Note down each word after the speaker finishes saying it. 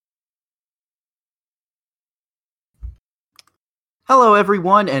Hello,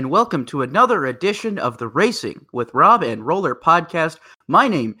 everyone, and welcome to another edition of the Racing with Rob and Roller podcast. My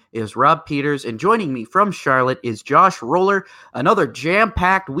name is Rob Peters, and joining me from Charlotte is Josh Roller. Another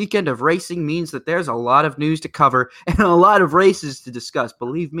jam-packed weekend of racing means that there's a lot of news to cover and a lot of races to discuss.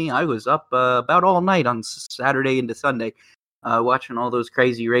 Believe me, I was up about all night on Saturday into Sunday watching all those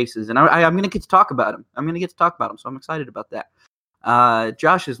crazy races, and I'm going to get to talk about them. So I'm excited about that.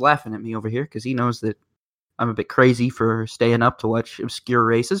 Josh is laughing at me over here because he knows that I'm a bit crazy for staying up to watch obscure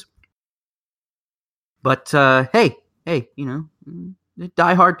races. But, hey,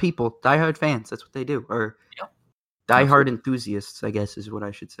 diehard people, diehard fans, that's what they do. Or diehard enthusiasts, I guess is what I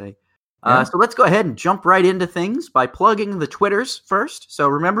should say. So let's go ahead and jump right into things by plugging the Twitters first. So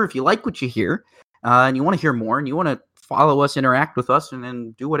remember, if you like what you hear and you want to hear more and you want to follow us, interact with us, and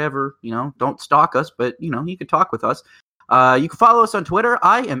then do whatever, don't stalk us, but, you can talk with us. You can follow us on Twitter.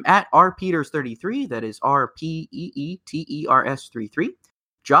 I am at rpeters33. That is RPEETERS33.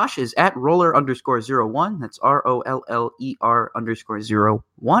 Josh is at roller_01. That's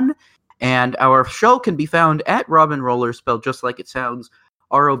ROLLER_01. And our show can be found at Robin Roller, spelled just like it sounds,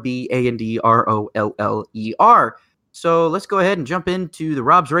 ROBANDROLLER. So let's go ahead and jump into the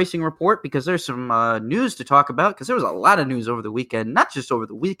Rob's Racing Report because there's some news to talk about because there was a lot of news over the weekend, not just over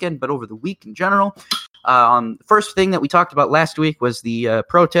the weekend, but over the week in general. First thing that we talked about last week was the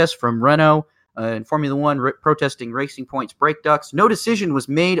protest from Renault in Formula One protesting Racing Point's brake ducts. No decision was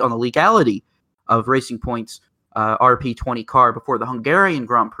made on the legality of Racing Point's RP20 car before the Hungarian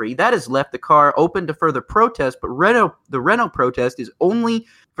Grand Prix. That has left the car open to further protest, but the Renault protest is only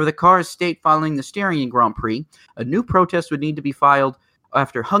for the car's state following the Styrian Grand Prix. A new protest would need to be filed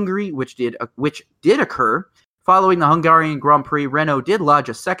after Hungary, which did occur. Following the Hungarian Grand Prix, Renault did lodge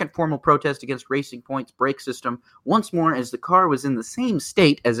a second formal protest against Racing Point's brake system, once more as the car was in the same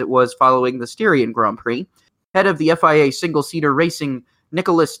state as it was following the Styrian Grand Prix. Head of the FIA single-seater racing,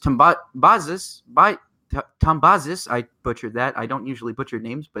 Nicholas Tombazis, I butchered that. I don't usually butcher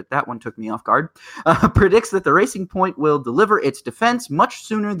names, but that one took me off guard. Predicts that the Racing Point will deliver its defense much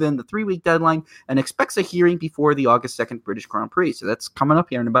sooner than the 3-week deadline and expects a hearing before the August 2nd British Grand Prix. So that's coming up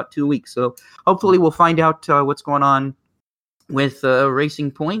here in about 2 weeks. So hopefully we'll find out what's going on with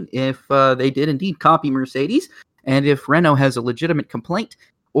Racing Point, if they did indeed copy Mercedes, and if Renault has a legitimate complaint,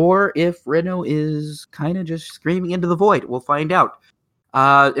 or if Renault is kind of just screaming into the void. We'll find out.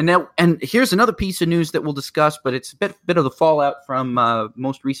 And here's another piece of news that we'll discuss, but it's a bit of the fallout from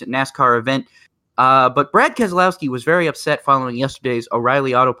most recent NASCAR event. But Brad Keselowski was very upset following yesterday's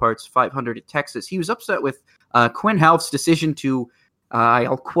O'Reilly Auto Parts 500 at Texas. He was upset with Quin Houff's decision to,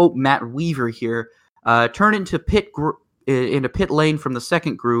 I'll quote Matt Weaver here, turn into pit lane from the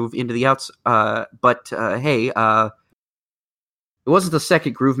second groove into the outs. It wasn't the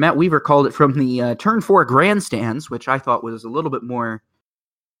second groove. Matt Weaver called it from the turn 4 grandstands, which I thought was a little bit more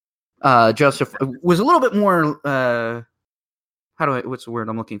what's the word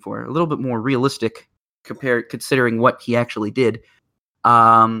I'm looking for? A little bit more realistic considering what he actually did.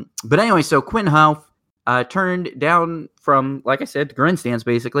 But anyway, so Quin Houff turned down from, like I said, the grandstands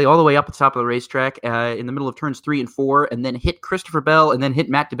basically, all the way up at the top of the racetrack in the middle of turns 3 and 4, and then hit Christopher Bell and then hit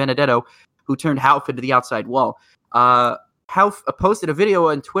Matt DiBenedetto, who turned Houff into the outside wall. Houff posted a video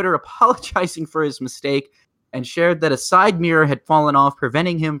on Twitter apologizing for his mistake and shared that a side mirror had fallen off,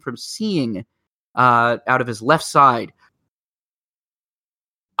 preventing him from seeing out of his left side.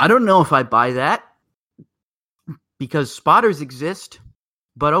 I don't know if I buy that because spotters exist,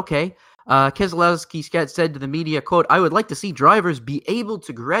 but okay. Keselowski said to the media, quote, "I would like to see drivers be able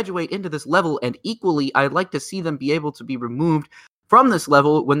to graduate into this level, and equally, I'd like to see them be able to be removed from this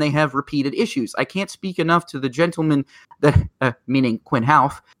level when they have repeated issues. I can't speak enough to the gentleman that, meaning Quin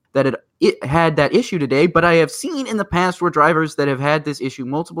Houff, that it had that issue today, but I have seen in the past where drivers that have had this issue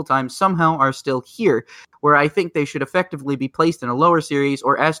multiple times somehow are still here, where I think they should effectively be placed in a lower series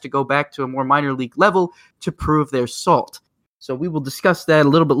or asked to go back to a more minor league level to prove their salt." So we will discuss that a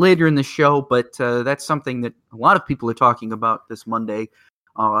little bit later in the show, but that's something that a lot of people are talking about this Monday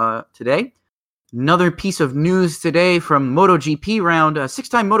today. Another piece of news today from MotoGP round.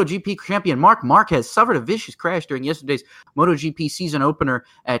 Six-time MotoGP champion Marc Marquez suffered a vicious crash during yesterday's MotoGP season opener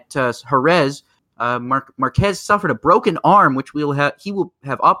at Jerez. Marquez suffered a broken arm, which he will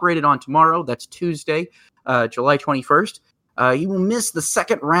have operated on tomorrow. That's Tuesday, July 21st. He will miss the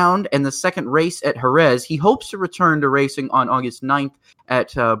second round and the second race at Jerez. He hopes to return to racing on August 9th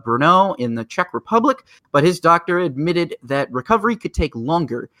at Brno in the Czech Republic, but his doctor admitted that recovery could take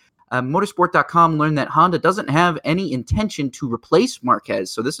longer. Motorsport.com learned that Honda doesn't have any intention to replace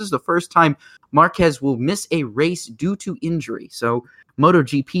Marquez. So this is the first time Marquez will miss a race due to injury. So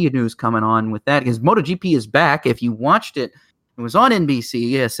MotoGP news coming on with that, because MotoGP is back. If you watched it It was on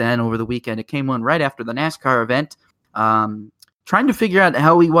NBC, ESN over the weekend. It came on right after the NASCAR event. Trying to figure out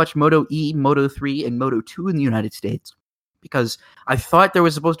how we watch Moto E, Moto 3, and Moto 2 in the United States. Because I thought there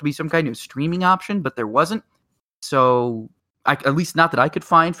was supposed to be some kind of streaming option, but there wasn't. So, at least not that I could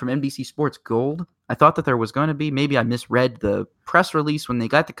find from NBC Sports Gold. I thought that there was going to be. Maybe I misread the press release when they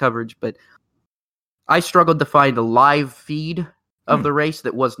got the coverage, but I struggled to find a live feed of the race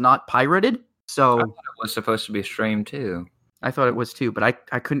that was not pirated. So I thought it was supposed to be streamed too. I thought it was too, but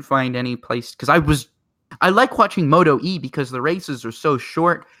I couldn't find any place because I like watching Moto E because the races are so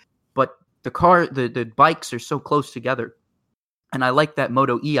short, but the bikes are so close together. And I like that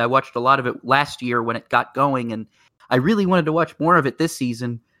Moto E. I watched a lot of it last year when it got going, and I really wanted to watch more of it this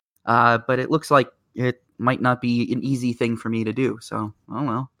season. But it looks like it might not be an easy thing for me to do. So, oh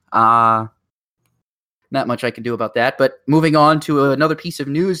well. Not much I can do about that. But moving on to another piece of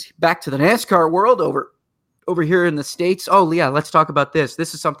news, back to the NASCAR world over here in the States. Oh, yeah, let's talk about this.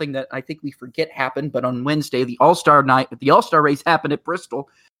 This is something that I think we forget happened, but on Wednesday, the All-Star race happened at Bristol.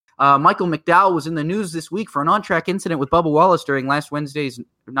 Michael McDowell was in the news this week for an on-track incident with Bubba Wallace during last Wednesday's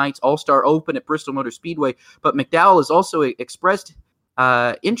night's All-Star Open at Bristol Motor Speedway. But McDowell has also expressed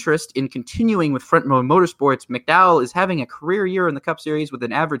interest in continuing with Front Row Motorsports. McDowell is having a career year in the Cup Series with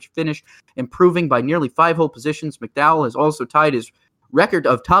an average finish improving by nearly 5 whole positions. McDowell has also tied his record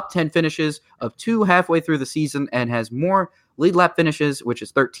of top 10 finishes of 2 halfway through the season and has more lead lap finishes, which is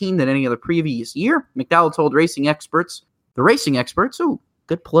 13 than any other previous year. McDowell told the racing experts,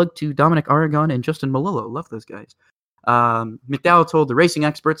 good plug to Dominic Aragon and Justin Melillo. Love those guys. McDowell told the racing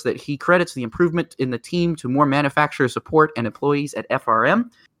experts that he credits the improvement in the team to more manufacturer support and employees at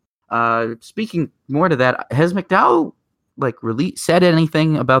FRM. Speaking more to that, has McDowell said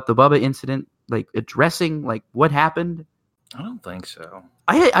anything about the Bubba incident, addressing what happened? I don't think so.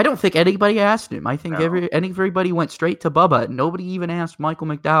 I don't think anybody asked him. I think everybody went straight to Bubba. Nobody even asked Michael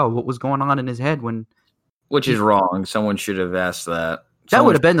McDowell what was going on in his head which is wrong. Someone should have asked that. That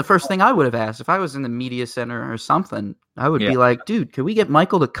would have been the first thing I would have asked. If I was in the media center or something, I would be like, dude, can we get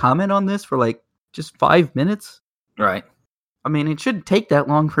Michael to comment on this for just 5 minutes? Right. I mean, it shouldn't take that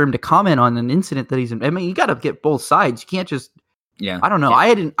long for him to comment on an incident that he's in. I mean, you got to get both sides. You can't just, I don't know.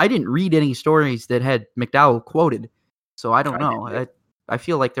 Yeah. I didn't read any stories that had McDowell quoted. So I don't know. I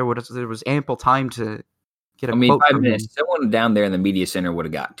feel like there was ample time to get a quote 5 minutes. Someone down there in the media center would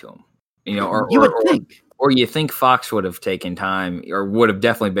have got to him. Or you would think. Or you think Fox would have taken time, or would have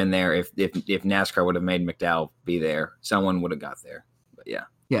definitely been there if NASCAR would have made McDowell be there. Someone would have got there. But yeah.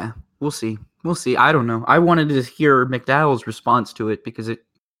 Yeah, we'll see. I don't know. I wanted to hear McDowell's response to it because it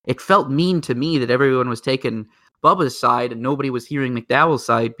felt mean to me that everyone was taking Bubba's side and nobody was hearing McDowell's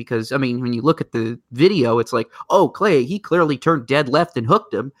side because, I mean, when you look at the video, it's like, oh, Clay, he clearly turned dead left and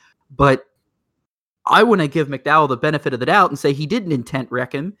hooked him. But I want to give McDowell the benefit of the doubt and say he didn't intent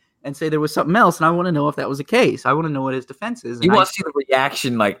wreck him. And say there was something else, and I want to know if that was the case. I want to know what his defense is. You want to see the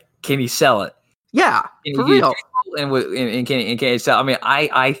reaction, can he sell it? Yeah, for real. And can he sell? I mean,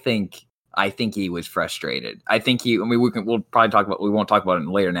 I think he was frustrated. I think we'll probably talk about. We won't talk about it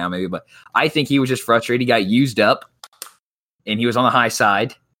later now, maybe, but I think he was just frustrated. He got used up, and he was on the high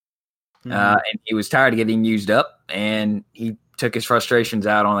side, and he was tired of getting used up, and he took his frustrations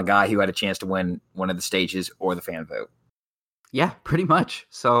out on a guy who had a chance to win one of the stages or the fan vote. Yeah, pretty much.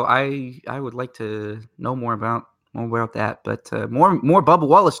 So I would like to know more about that. But more Bubba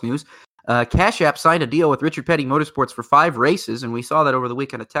Wallace news. Cash App signed a deal with Richard Petty Motorsports for 5 races, and we saw that over the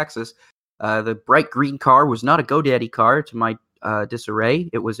weekend at Texas. The bright green car was not a GoDaddy car, to my disarray.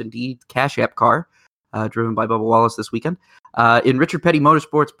 It was indeed Cash App car, driven by Bubba Wallace this weekend. In Richard Petty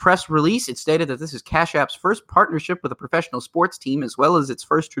Motorsports' press release, it stated that this is Cash App's first partnership with a professional sports team, as well as its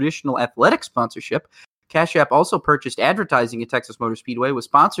first traditional athletic sponsorship. Cash App also purchased advertising at Texas Motor Speedway with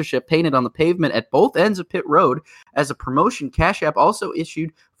sponsorship painted on the pavement at both ends of pit road. As a promotion, Cash App also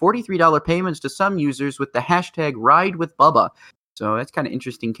issued $43 payments to some users with the hashtag #RideWithBubba. So that's kind of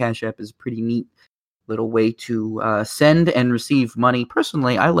interesting. Cash App is a pretty neat little way to send and receive money.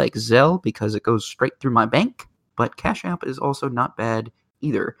 Personally, I like Zelle because it goes straight through my bank, but Cash App is also not bad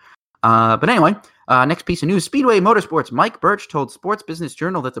either. But anyway, next piece of news. Speedway Motorsports. Mike Birch told Sports Business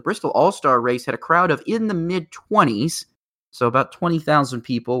Journal that the Bristol All-Star race had a crowd of in the mid-20s, so about 20,000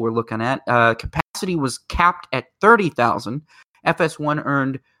 people we're looking at. Capacity was capped at 30,000. FS1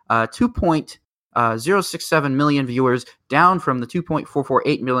 earned 2.067 million viewers, down from the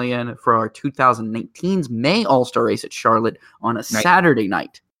 2.448 million for our 2019's May All-Star race at Charlotte on a Saturday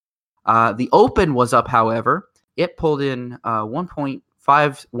night. The Open was up, however. It pulled in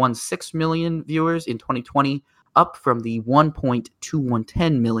 1.516 million viewers in 2020, up from the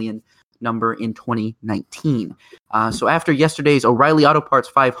 1.2110 million number in 2019. So after yesterday's O'Reilly Auto Parts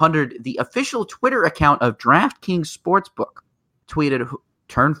 500, the official Twitter account of DraftKings Sportsbook tweeted,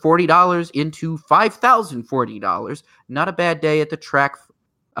 "Turn $40 into $5,040. Not a bad day at the track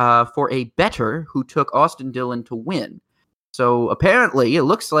for a bettor who took Austin Dillon to win." So apparently, it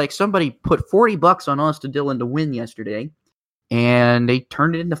looks like somebody put $40 on Austin Dillon to win yesterday, and they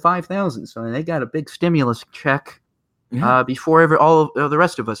turned it into $5,000. So they got a big stimulus check before all of the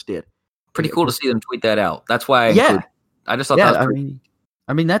rest of us did. Pretty cool to see them tweet that out. That's why I just thought that was pretty.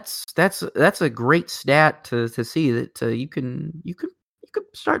 I mean that's a great stat to see that you can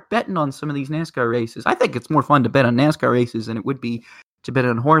start betting on some of these NASCAR races. I think it's more fun to bet on NASCAR races than it would be to bet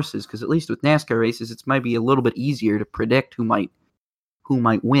on horses, because at least with NASCAR races, it might be a little bit easier to predict who might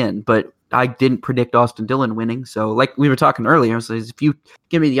win. But I didn't predict Austin Dillon winning, so like we were talking earlier, so if you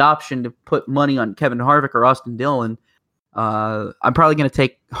give me the option to put money on Kevin Harvick or Austin Dillon, I'm probably going to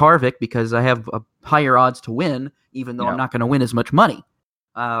take Harvick because I have a higher odds to win, even though I'm not going to win as much money.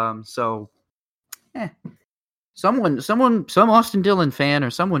 Some Austin Dillon fan or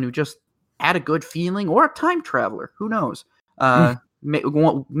someone who just had a good feeling, or a time traveler, who knows,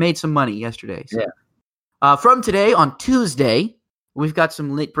 made some money yesterday. So. Yeah. From today, on Tuesday, we've got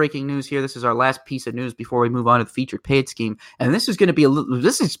some late breaking news here. This is our last piece of news before we move on to the featured paid scheme. And this is going to be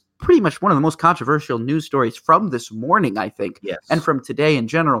this is pretty much one of the most controversial news stories from this morning, I think. Yes. And from today in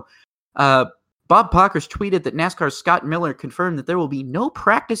general. Bob Pockers tweeted that NASCAR's Scott Miller confirmed that there will be no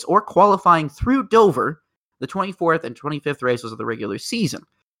practice or qualifying through Dover, the 24th and 25th races of the regular season.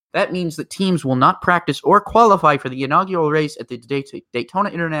 That means that teams will not practice or qualify for the inaugural race at the Daytona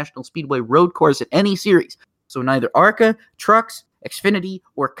International Speedway road course at any series. So neither ARCA, Trucks, Xfinity,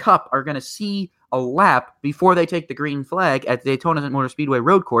 or Cup are going to see a lap before they take the green flag at the Daytona Motor Speedway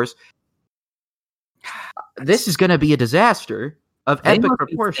road course. This is going to be a disaster of epic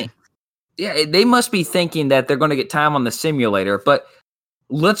proportion. Yeah, they must be thinking that they're going to get time on the simulator, but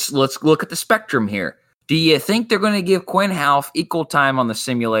let's look at the spectrum here. Do you think they're going to give Quinn Houff equal time on the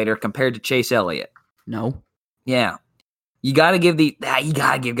simulator compared to Chase Elliott? No. Yeah. You got to give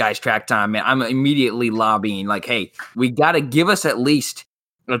guys track time, man. I'm immediately lobbying like, hey, we got to give us at least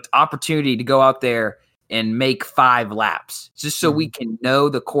an opportunity to go out there and make 5 laps just so we can know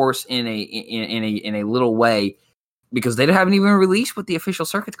the course in a little way, because they haven't even released what the official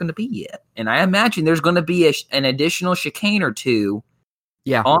circuit's going to be yet. And I imagine there's going to be an additional chicane or two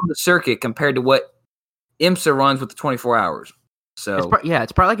on the circuit compared to what IMSA runs with the 24 hours. So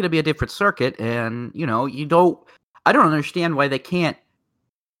it's probably going to be a different circuit, and I don't understand why they can't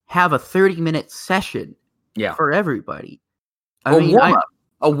have a 30-minute session for everybody.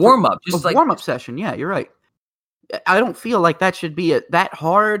 A warm-up session. Yeah, you're right. I don't feel like that should be that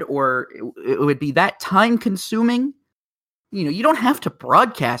hard, or it would be that time-consuming. You don't have to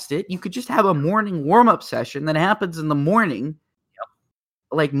broadcast it. You could just have a morning warm-up session that happens in the morning.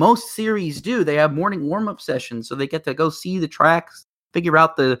 Like most series do. They have morning warm-up sessions, so they get to go see the tracks, figure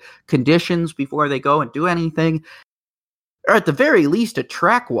out the conditions before they go and do anything. Or at the very least, a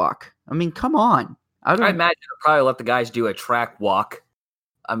track walk. I mean, come on. I imagine they'll probably let the guys do a track walk.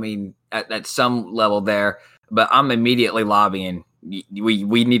 I mean, at some level there. But I'm immediately lobbying.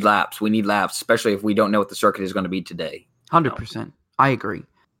 We need laps. We need laps, especially if we don't know what the circuit is going to be today. 100%. I agree.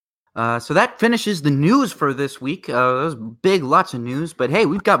 So that finishes the news for this week. There's lots of news. But hey,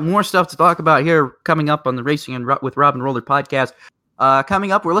 we've got more stuff to talk about here coming up on the Racing with Rob and Roller podcast.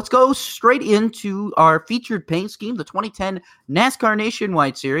 Coming up, let's go straight into our featured paint scheme, the 2010 NASCAR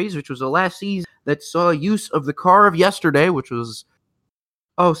Nationwide Series, which was the last season that saw use of the car of yesterday, which was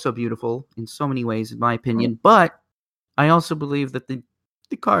so beautiful in so many ways, in my opinion. But I also believe that the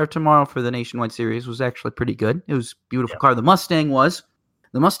car of tomorrow for the Nationwide Series was actually pretty good. It was a beautiful car. The Mustang,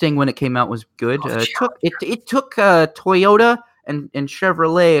 when it came out, was good. It took Toyota and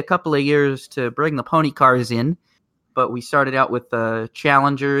Chevrolet a couple of years to bring the pony cars in. But we started out with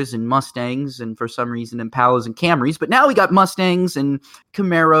Challengers and Mustangs, and for some reason Impalas and Camrys. But now we got Mustangs and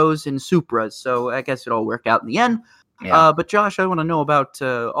Camaros and Supras. So I guess it all worked out in the end. Yeah. But Josh, I want to know about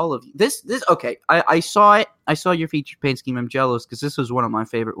all of you. This. Okay, I saw it. I saw your featured paint scheme. I'm jealous because this was one of my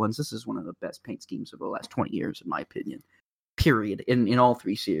favorite ones. This is one of the best paint schemes of the last 20 years, in my opinion. Period. In all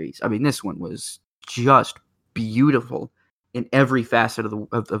 3 series. I mean, this one was just beautiful in every facet of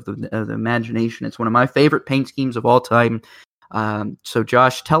the imagination. It's one of my favorite paint schemes of all time. So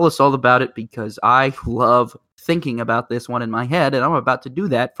Josh, tell us all about it, because I love thinking about this one in my head, and I'm about to do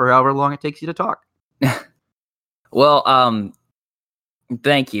that for however long it takes you to talk. Well,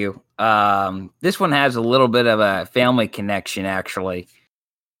 thank you. This one has a little bit of a family connection, actually.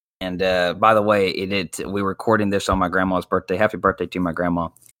 And by the way, we're recording this on my grandma's birthday. Happy birthday to my grandma.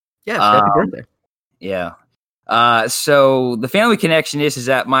 Yes, happy birthday. Yeah. So the family connection is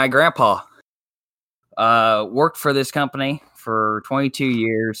that my grandpa worked for this company for 22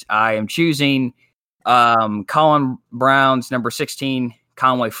 years. I am choosing Colin Brown's number 16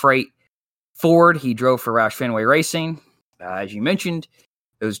 Conway Freight Ford. He drove for Roush Fenway Racing. As you mentioned,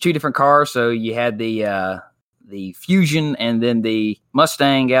 it was two different cars. So you had the Fusion and then the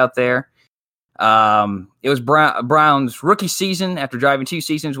Mustang out there. It was Brown's rookie season after driving 2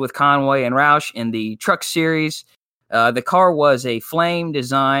 seasons with Conway and Roush in the Truck Series. The car was a flame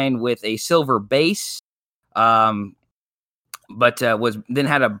design with a silver base, but was then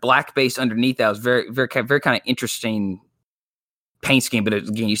had a black base underneath. That was very, very, very kind of interesting paint scheme. But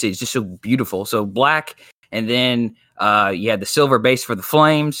again, you say it's just so beautiful. So black, and then you had the silver base for the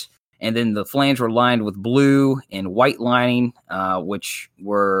flames, and then the flames were lined with blue and white lining, which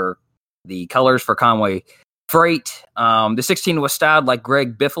were the colors for Conway Freight. The 16 was styled like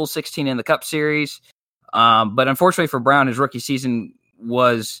Greg Biffle's 16 in the Cup Series. But unfortunately for Brown, his rookie season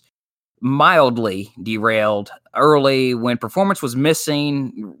was mildly derailed early when performance was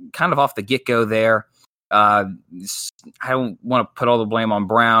missing, kind of off the get-go there. I don't want to put all the blame on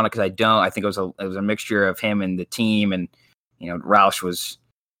Brown because I don't. I think it was a mixture of him and the team, and Roush was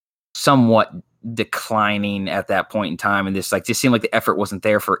somewhat declining at that point in time, and this just seemed like the effort wasn't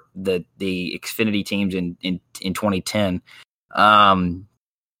there for the Xfinity teams in 2010.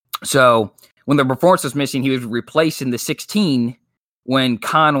 So when the performance was missing, he was replacing the 16 when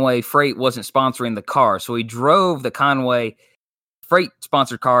Conway Freight wasn't sponsoring the car. So he drove the Conway Freight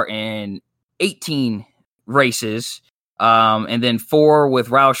sponsored car in 18 races, and then 4 with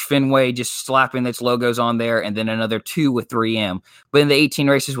Roush Fenway just slapping its logos on there, and then another 2 with 3M. But in the 18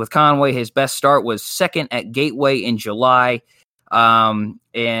 races with Conway, his best start was second at Gateway in July, and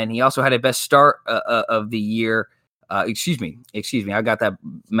he also had a best start of the year. Excuse me, I got that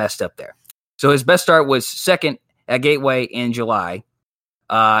messed up there. So his best start was second at Gateway in July,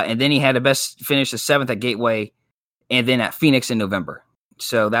 and then he had a best finish of 7th at Gateway, and then at Phoenix in November.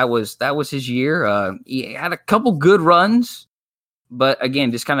 So that was his year. He had a couple good runs, but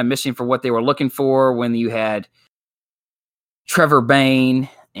again, just kind of missing for what they were looking for when you had Trevor Bayne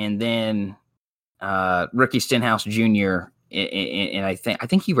and then Ricky Stenhouse Jr. And I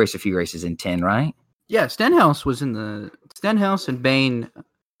think he raced a few races in 10, right? Yeah, Stenhouse and Bayne.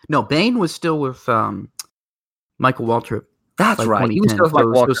 No, Bayne was still with Michael Waltrip. That's right. He was still with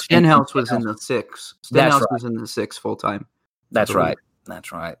Michael Waltrip. So Stenhouse was in the 6. Stenhouse was in the 6 full time. That's right.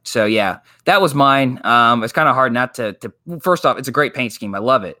 That's right. So yeah, that was mine. It's kind of hard not to. First off, it's a great paint scheme. I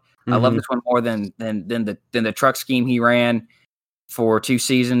love it. Mm-hmm. I love this one more than the truck scheme he ran for 2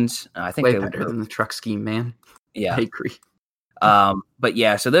 seasons. I think way better than the truck scheme, man. Yeah, I agree. But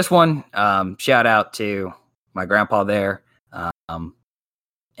yeah, so this one, shout out to my grandpa there.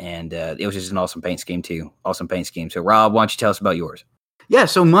 And it was just an awesome paint scheme too. Awesome paint scheme. So Rob, why don't you tell us about yours? Yeah,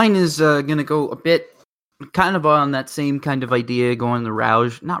 so mine is going to go a bit kind of on that same kind of idea, going the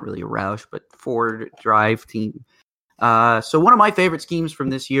Roush, not really a Roush, but Ford drive team. So one of my favorite schemes from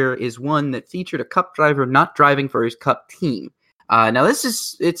this year is one that featured a Cup driver not driving for his Cup team. Now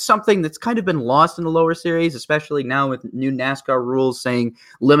it's something that's kind of been lost in the lower series, especially now with new NASCAR rules saying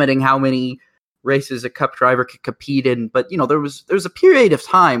limiting how many races a Cup driver could compete in. But there was a period of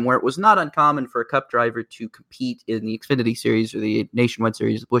time where it was not uncommon for a Cup driver to compete in the Xfinity Series or the Nationwide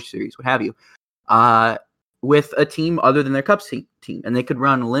Series, the Busch Series, what have you, with a team other than their Cup team, and they could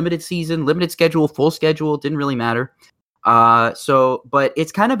run limited season, limited schedule, full schedule. It didn't really matter. But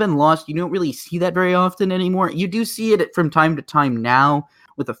it's kind of been lost. You don't really see that very often anymore. You do see it from time to time now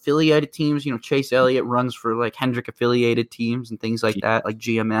with affiliated teams. Chase Elliott runs for like Hendrick affiliated teams and things like that, like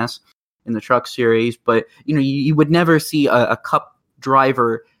GMS in the Truck Series. But you would never see a Cup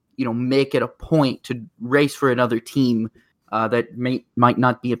driver make it a point to race for another team that might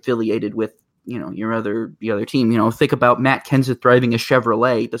not be affiliated with the other team. Think about Matt Kenseth driving a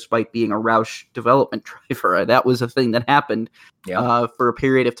Chevrolet despite being a Roush development driver. That was a thing that happened for a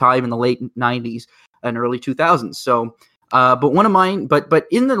period of time in the late 90s and early 2000s. So, but one of mine, but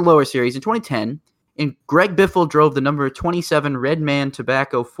in the lower series in 2010, and Greg Biffle drove the number 27 Redman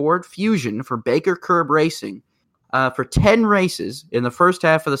Tobacco Ford Fusion for Baker Curb Racing for 10 races in the first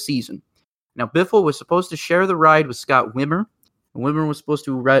half of the season. Now, Biffle was supposed to share the ride with Scott Wimmer. Wimmer was supposed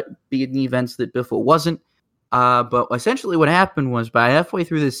to be in the events that Biffle wasn't. But essentially what happened was by halfway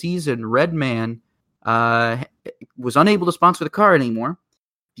through the season, Redman was unable to sponsor the car anymore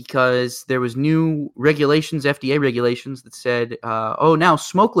because there was new regulations, FDA regulations, that said, now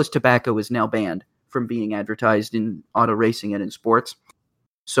smokeless tobacco is now banned from being advertised in auto racing and in sports.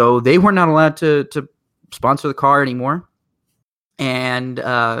 So they were not allowed to sponsor the car anymore. And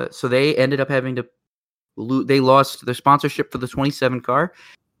so they ended up having to they lost their sponsorship for the 27 car.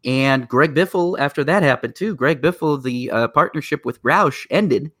 And Greg Biffle, after that happened too, Greg Biffle, the partnership with Roush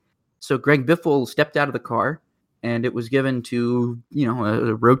ended. So Greg Biffle stepped out of the car, and it was given to,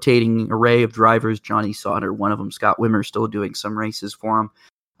 a rotating array of drivers. Johnny Sauter, one of them. Scott Wimmer still doing some races for him.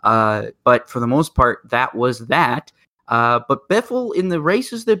 But for the most part, that was that. But Biffle, in the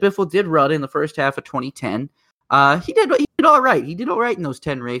races that Biffle did run in the first half of 2010, he did all right. He did all right in those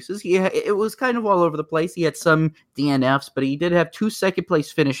 10 races. It was kind of all over the place. He had some DNFs, but he did have 2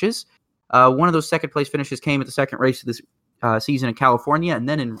 second-place finishes. One of those second-place finishes came at the second race of this season in California, and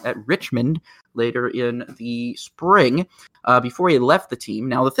then at Richmond later in the spring before he left the team.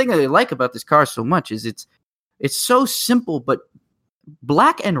 Now, the thing that I like about this car so much is it's so simple, but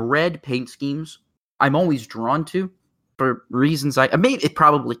black and red paint schemes I'm always drawn to for reasons I mean, it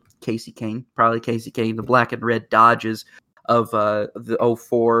probably Casey Kane, the black and red Dodges of the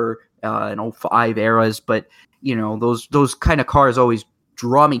 04 and 05 eras, but those kind of cars always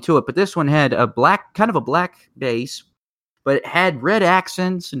draw me to it. But this one had a black base, but it had red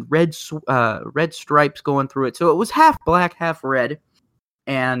accents and red stripes going through it, so it was half black, half red,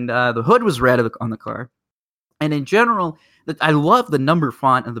 and the hood was red on the car. And in general, I love the number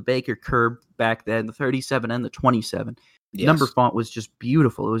font of the Baker curb back then, the 37 and the 27. Yes. Number font was just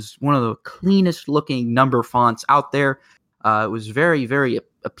beautiful. It was one of the cleanest looking number fonts out there. It was very, very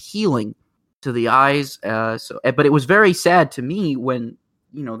appealing to the eyes. But it was very sad to me when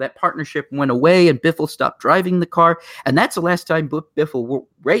that partnership went away and Biffle stopped driving the car. And that's the last time Biffle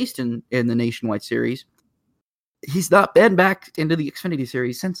raced in the Nationwide Series. He's not been back into the Xfinity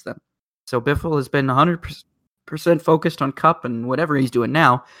Series since then. So Biffle has been 100% focused on Cup and whatever he's doing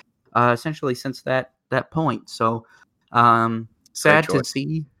now, essentially since that point. So sad to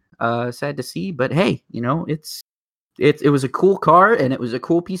see, but hey, it was a cool car and it was a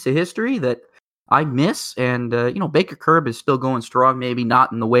cool piece of history that I miss. And Baker Curb is still going strong, maybe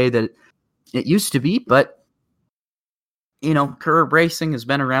not in the way that it used to be, but Curb racing has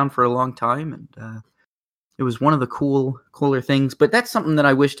been around for a long time, and it was one of the cooler things. But that's something that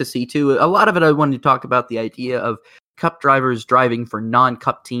I wish to see too. A lot of it I wanted to talk about the idea of Cup drivers driving for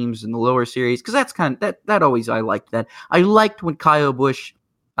non-Cup teams in the lower series, because that's that always, I liked that. I liked when Kyle Busch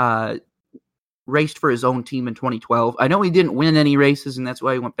raced for his own team in 2012. I know he didn't win any races, and that's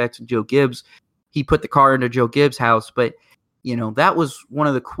why he went back to Joe Gibbs. He put the car into Joe Gibbs' house, but that was one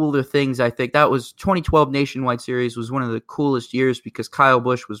of the cooler things. I think that was 2012 Nationwide Series was one of the coolest years because Kyle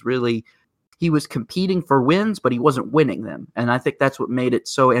Busch was he was competing for wins, but he wasn't winning them, and I think that's what made it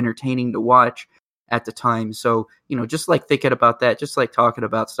so entertaining to watch at the time. So, just like thinking about that, just like talking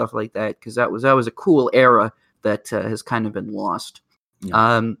about stuff like that, because that was a cool era that has kind of been lost.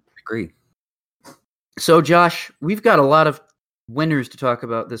 Yeah, agree. So, Josh, we've got a lot of winners to talk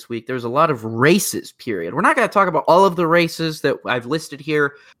about this week. There's a lot of races, period. We're not going to talk about all of the races that I've listed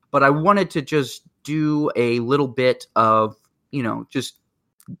here, but I wanted to just do a little bit of, just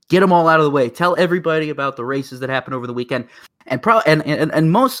get them all out of the way. Tell everybody about the races that happened over the weekend.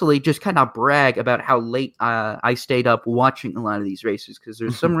 And mostly just kind of brag about how late I stayed up watching a lot of these races, because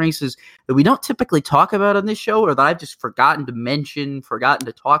there's some races that we don't typically talk about on this show, or that I've just forgotten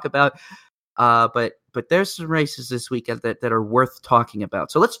to talk about. But there's some races this weekend that are worth talking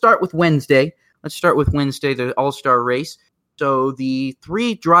about. So let's start with Wednesday. The All-Star race. So the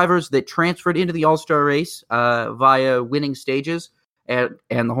 3 drivers that transferred into the All-Star race via winning stages and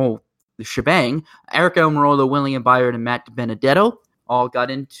the whole shebang, Eric Almirola, William Byron, and Matt DiBenedetto all got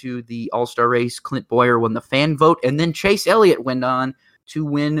into the All-Star race. Clint Bowyer won the fan vote, and then Chase Elliott went on to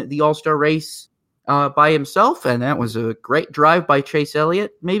win the All-Star race by himself, and that was a great drive by Chase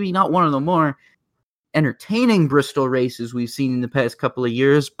Elliott. Maybe not one of the more entertaining Bristol races we've seen in the past couple of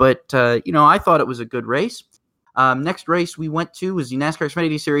years, but I thought it was a good race. Next race we went to was the NASCAR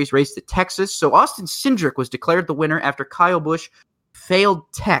Xfinity Series race to Texas. So Austin Cindric was declared the winner after Kyle Busch failed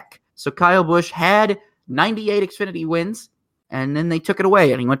tech. So Kyle Busch had 98 Xfinity wins, and then they took it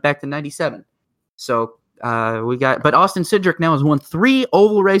away, and he went back to 97. So but Austin Cindric now has won 3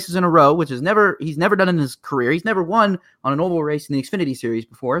 oval races in a row, which he's never done in his career. He's never won on an oval race in the Xfinity Series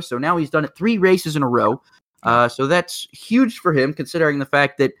before, so now he's done it 3 races in a row. So that's huge for him, considering the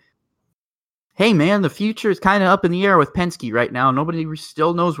fact that, hey man, the future is kind of up in the air with Penske right now. Nobody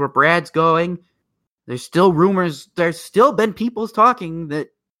still knows where Brad's going. There's still rumors. There's still been people talking that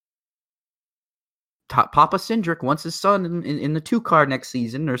Papa Cindric wants his son in the 2-car next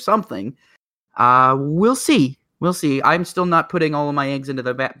season or something. We'll see. I'm still not putting all of my eggs into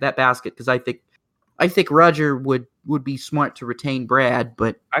that basket, because I think Roger would be smart to retain Brad,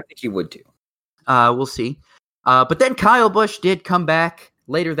 but I think he would too. We'll see. But then Kyle Busch did come back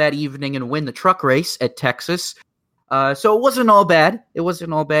later that evening and win the truck race at Texas. So it wasn't all bad. It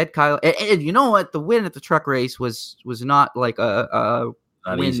wasn't all bad, Kyle. And you know what? The win at the truck race was not like a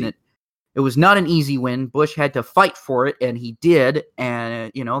Not win easy. that it was not an easy win. Busch had to fight for it, and he did.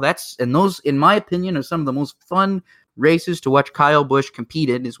 And those, in my opinion, are some of the most fun races to watch Kyle Busch compete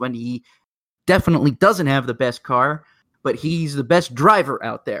in. Is when he definitely doesn't have the best car, but he's the best driver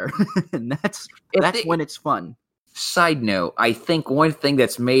out there, and that's when it's fun. Side note, I think one thing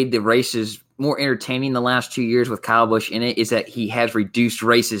that's made the races more entertaining the last 2 years with Kyle Busch in it is that he has reduced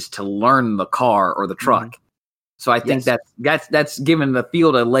races to learn the car or the truck. Mm-hmm. So I think that's given the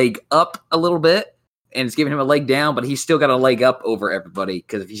field a leg up a little bit, and it's giving him a leg down, but he's still got a leg up over everybody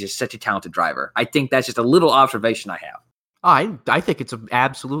because he's just such a talented driver. I think that's just a little observation I have. I think it's an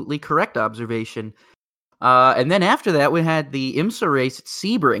absolutely correct observation. And then after that, we had the IMSA race at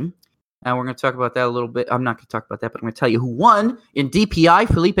Sebring. And we're going to talk about that a little bit. I'm not going to talk about that, but I'm going to tell you who won. In DPI,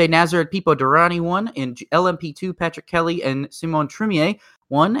 Felipe Nasr and Pipo Derani won. In LMP2, Patrick Kelly and Simon Trumier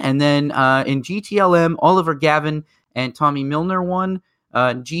won. And then in GTLM, Oliver Gavin and Tommy Milner won.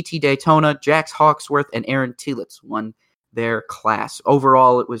 GT Daytona, Jax Hawksworth and Aaron Telitz won their class.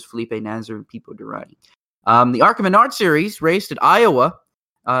 Overall, it was Felipe Nasr and Pipo Derani. The ARCA Menard Series raced at Iowa.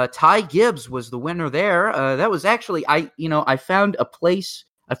 Ty Gibbs was the winner there. That was actually, I found a place.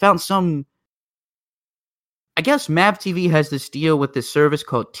 I found some, I guess MAV TV has this deal with this service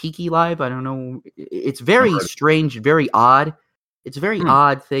called Tiki Live. I don't know. It's very strange, very odd. It's a very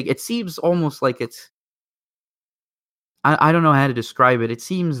odd thing. It seems almost like it's, I don't know how to describe it. It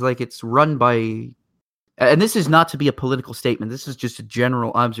seems like it's run by, and this is not to be a political statement. This is just a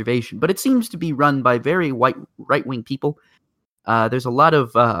general observation, but it seems to be run by very right-wing people. There's a lot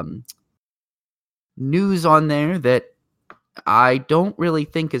of news on there that I don't really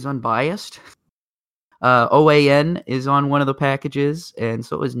think is unbiased. OAN is on one of the packages, and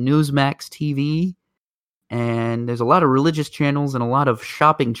so is Newsmax TV. And there's a lot of religious channels and a lot of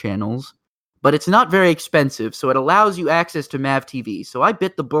shopping channels, but it's not very expensive, so it allows you access to MAV TV. So I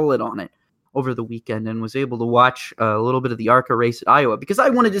bit the bullet on it over the weekend and was able to watch a little bit of the ARCA race at Iowa because I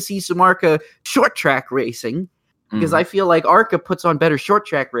wanted to see some ARCA short track racing because I feel like ARCA puts on better short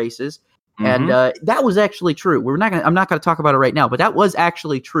track races. And that was actually true. I'm not going to talk about it right now, but that was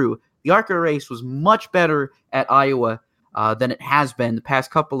actually true. The ARCA race was much better at Iowa than it has been the past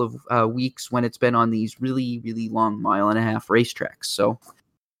couple of weeks when it's been on these really, really long 1.5 mile racetracks. So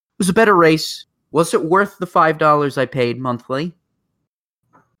it was a better race. Was it worth the $5 I paid monthly?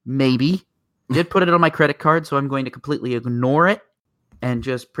 Maybe. I did put it on my credit card, so I'm going to completely ignore it and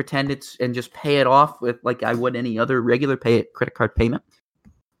just pretend and just pay it off with like I would any other regular credit card payment.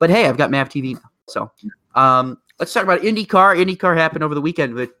 But hey, I've got MAV TV now. So let's talk about IndyCar. IndyCar happened over the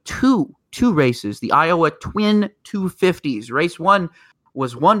weekend with two races. The Iowa Twin 250s. Race 1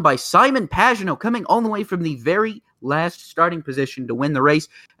 was won by Simon Pagenaud, coming all the way from the very last starting position to win the race.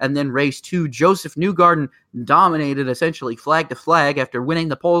 And then race 2, Joseph Newgarden dominated essentially flag to flag after winning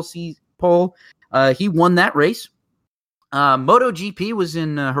the pole. He won that race. MotoGP was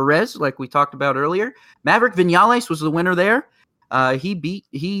in Jerez, like we talked about earlier. Maverick Vinales was the winner there.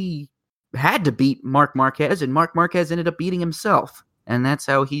 He had to beat Marc Marquez, and Marc Marquez ended up beating himself. And that's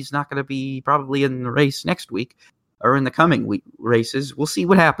how he's not going to be probably in the race next week or in the coming week races. We'll see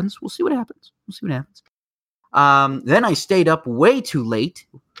what happens. Then I stayed up way too late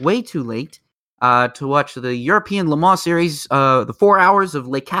to watch the European Le Mans Series, the 4 hours of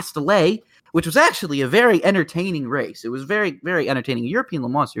Le Castellet, which was actually a very entertaining race. It was very, very entertaining. European Le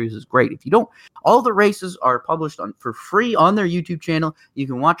Mans Series is great. If you don't, all the races are published for free on their YouTube channel. You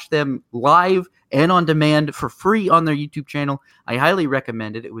can watch them live and on demand for free on their YouTube channel. I highly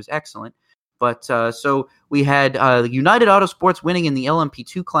recommend it. It was excellent. But so we had United Autosports winning in the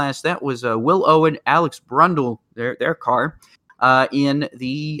LMP2 class. That was Will Owen, Alex Brundle, their car. In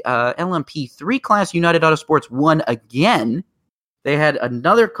the LMP3 class, United Autosports won again. They had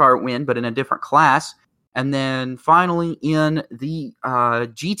another car win, but in a different class. And then finally in the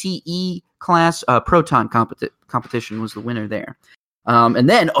GTE class, Proton competition was the winner there. And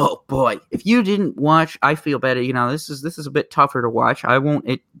then, oh boy, if you didn't watch, I feel better. This is a bit tougher to watch. I won't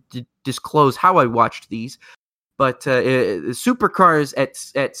disclose how I watched these, but Supercars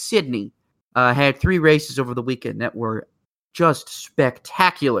at Sydney had 3 races over the weekend that were just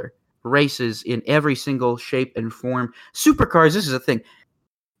spectacular races in every single shape and form. Supercars, this is a thing.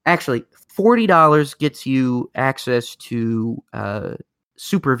 Actually, $40 gets you access to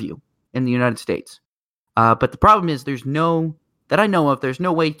SuperView in the United States. But the problem is there's no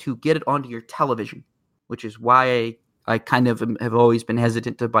way to get it onto your television, which is why I kind of have always been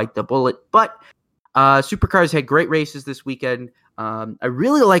hesitant to bite the bullet. But Supercars had great races this weekend. I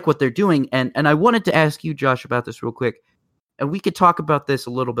really like what they're doing, and I wanted to ask you, Josh, about this real quick. And we could talk about this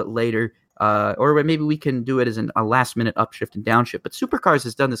a little bit later, or maybe we can do it as a last-minute upshift and downshift. But Supercars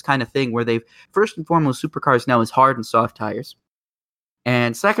has done this kind of thing where they've, first and foremost, Supercars now is hard and soft tires.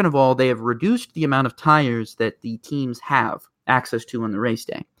 And second of all, they have reduced the amount of tires that the teams have access to on the race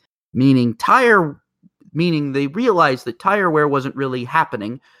day. Meaning they realized that tire wear wasn't really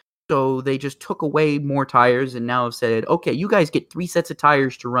happening, so they just took away more tires and now have said, okay, you guys get 3 sets of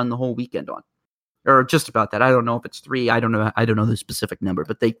tires to run the whole weekend on. Or just about that. I don't know if it's 3. I don't know the specific number,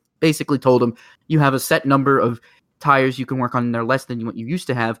 but they basically told them you have a set number of tires you can work on, and they're less than what you used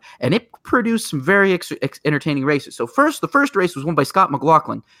to have, and it produced some very entertaining races. So the first race was won by Scott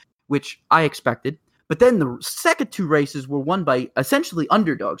McLaughlin, which I expected, but then the second 2 races were won by essentially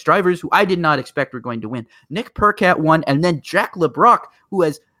underdogs, drivers who I did not expect were going to win. Nick Percat won, and then Jack LeBrock, who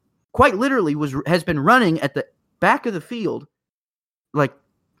has quite literally has been running at the back of the field like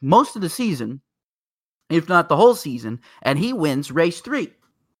most of the season, if not the whole season, and he wins race 3.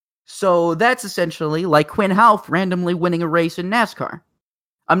 So that's essentially like Quinn Half randomly winning a race in NASCAR.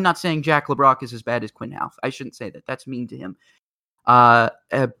 I'm not saying Jack LeBrock is as bad as Quinn Half. I shouldn't say that. That's mean to him. And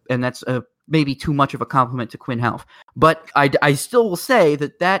that's maybe too much of a compliment to Quinn Half. But I still will say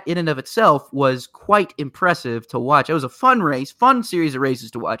that in and of itself was quite impressive to watch. It was a fun race, fun series of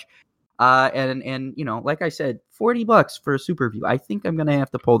races to watch. And you know, like I said, $40 for a Super View. I think I'm going to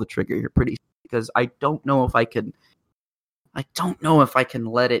have to pull the trigger here pretty soon, because I don't know if I can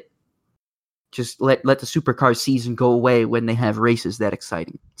let it just let the supercar season go away when they have races that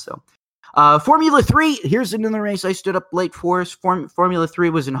exciting. So, Formula 3, here's another race I stood up late for. Formula 3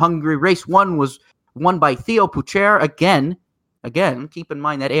 was in Hungary. Race 1 was won by Theo Pucher. Again, keep in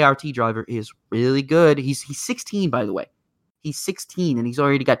mind that ART driver is really good. He's 16, by the way. He's 16, and he's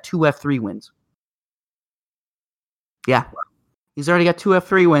already got 2 F3 wins. Yeah. He's already got 2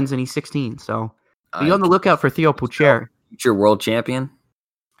 F3 wins, and he's 16, so be on the lookout for Theo Pucher. Future world champion?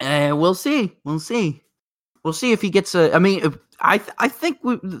 We'll see. We'll see if he gets a... I mean, I think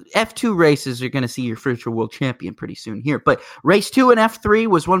F2 races are going to see your future world champion pretty soon here. But race 2 and F3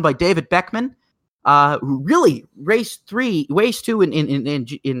 was won by David Beckman. Really, race 2 in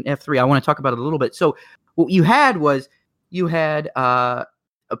F3, I want to talk about it a little bit. So what you had a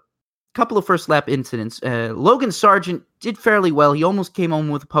couple of first lap incidents. Logan Sargent did fairly well. He almost came home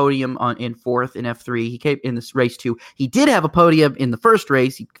with a podium in 4th in F3. He came in this race 2. He did have a podium in the first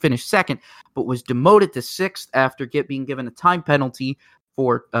race. He finished 2nd, but was demoted to 6th after being given a time penalty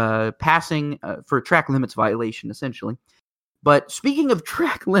for passing for a track limits violation, essentially. But speaking of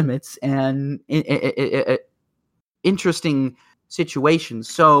track limits and interesting situations,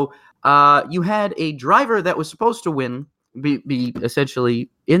 so you had a driver that was supposed to win, be essentially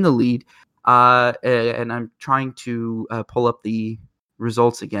in the lead, and I'm trying to pull up the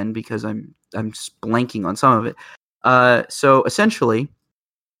results again because I'm blanking on some of it. So essentially,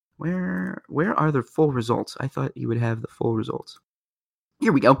 where are the full results? I thought you would have the full results.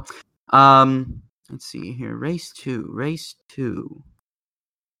 Here we go. Let's see here. Race 2.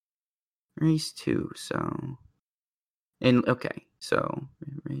 So, and okay. So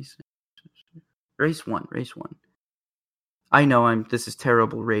race 1. I know this is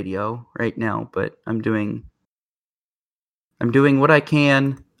terrible radio right now, but I'm doing what I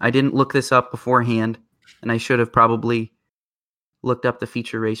can. I didn't look this up beforehand, and I should have probably looked up the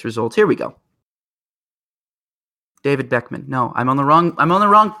feature race results. Here we go. David Beckman. No, I'm on the wrong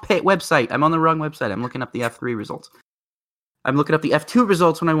website. I'm on the wrong website. I'm looking up the F3 results. I'm looking up the F2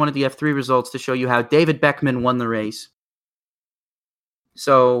 results when I wanted the F3 results to show you how David Beckman won the race.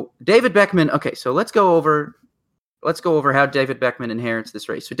 So, David Beckman, okay, so let's go over how David Beckman inherits this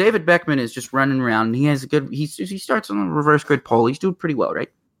race. So David Beckman is just running around, and he starts on a reverse grid pole. He's doing pretty well, right?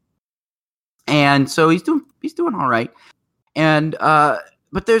 And so he's doing all right. And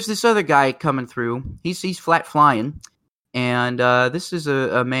but there's this other guy coming through. He's flat flying, and this is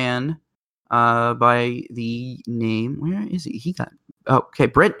a man by the name, where is he?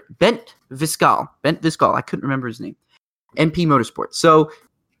 Bent Viscal. I couldn't remember his name. MP Motorsports. So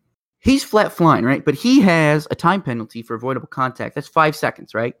he's flat flying, right? But he has a time penalty for avoidable contact. That's 5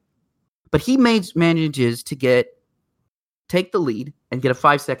 seconds, right? But he manages to take the lead and get a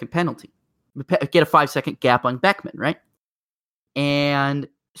 5-second penalty. Get a 5-second gap on Beckman, right? And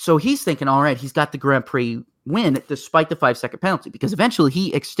so he's thinking, all right, he's got the Grand Prix win despite the 5-second penalty, because eventually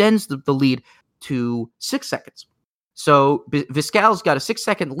he extends the lead to 6 seconds. So Viscal's got a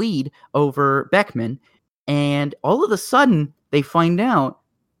 6-second lead over Beckman, and all of a sudden they find out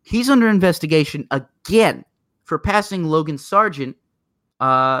he's under investigation again for passing Logan Sargent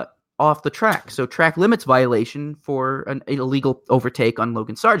on off the track. So track limits violation for an illegal overtake on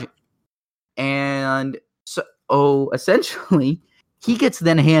Logan Sargent. And so essentially, he gets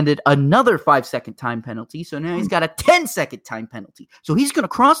then handed another 5-second time penalty. So now he's got a 10-second time penalty. So he's going to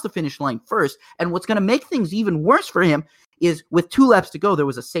cross the finish line first. And what's going to make things even worse for him is with 2 laps to go, there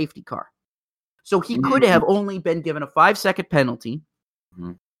was a safety car. So he could have only been given a 5-second penalty,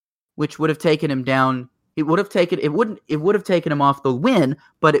 which would have taken him down. It would have taken him off the win,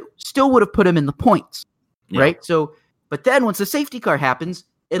 but it still would have put him in the points, right? So, but then once the safety car happens,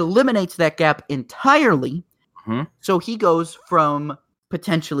 it eliminates that gap entirely. So he goes from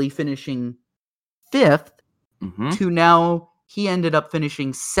potentially finishing 5th to now he ended up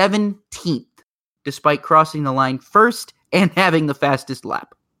finishing 17th, despite crossing the line first and having the fastest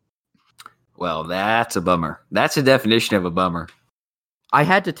lap. Well, that's a bummer. That's a definition of a bummer. I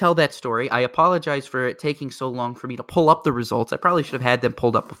had to tell that story. I apologize for it taking so long for me to pull up the results. I probably should have had them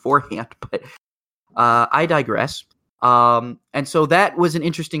pulled up beforehand, but I digress. And so that was an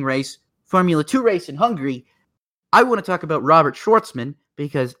interesting race. Formula 2 race in Hungary. I want to talk about Robert Schwartzman,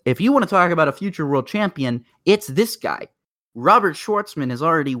 because if you want to talk about a future world champion, it's this guy. Robert Schwartzman has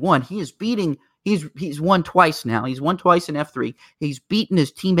already won. He's won twice now. He's won twice in F3. He's beaten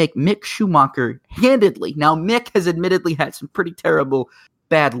his teammate Mick Schumacher handedly. Now, Mick has admittedly had some pretty terrible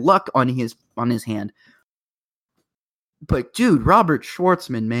bad luck on his hand. But dude, Robert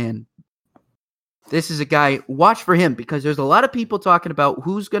Schwartzman, man, this is a guy, watch for him, because there's a lot of people talking about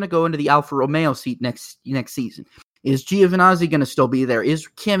who's going to go into the Alfa Romeo seat next season. Is Giovinazzi going to still be there? Is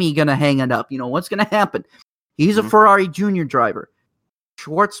Kimi going to hang it up? What's going to happen? He's a Ferrari junior driver.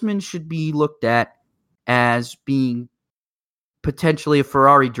 Schwartzman should be looked at as being potentially a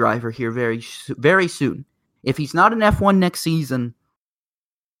Ferrari driver here very, very soon. If he's not an F1 next season,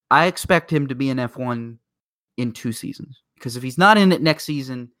 I expect him to be an F1 in 2 seasons. Because if he's not in it next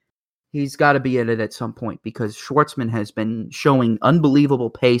season, he's got to be in it at some point, because Schwartzman has been showing unbelievable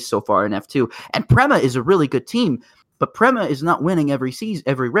pace so far in F2. And Prema is a really good team, but Prema is not winning every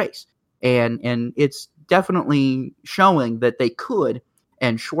race. And it's definitely showing that they could.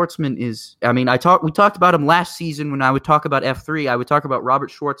 And Schwartzman is, we talked about him last season when I would talk about F3. I would talk about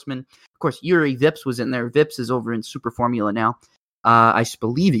Robert Schwartzman. Of course, Yuri Vips was in there. Vips is over in Super Formula now. I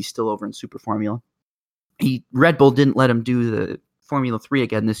believe he's still over in Super Formula. Red Bull didn't let him do the Formula 3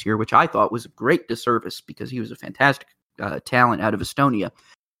 again this year, which I thought was a great disservice, because he was a fantastic talent out of Estonia.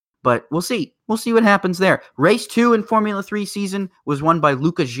 But we'll see. We'll see what happens there. Race 2 in Formula 3 season was won by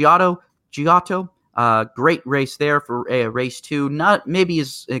Luca Giotto. Great race there for race 2. Not maybe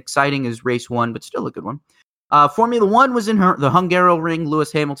as exciting as race 1, but still a good one. Formula 1 was in the Hungaroring.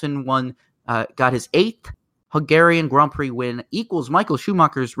 Lewis Hamilton got his 8th Hungarian Grand Prix win, equals Michael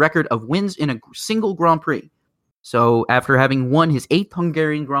Schumacher's record of wins in a single Grand Prix. So after having won his 8th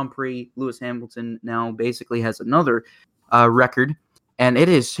Hungarian Grand Prix, Lewis Hamilton now basically has another record, and it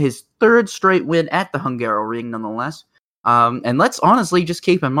is his 3rd straight win at the Hungaroring nonetheless. And let's honestly just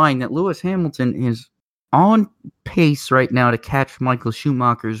keep in mind that Lewis Hamilton is on pace right now to catch Michael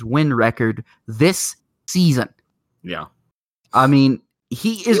Schumacher's win record this season. Yeah.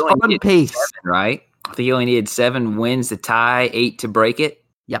 He is on pace. 7, right? I think he only needed 7 wins to tie, 8 to break it.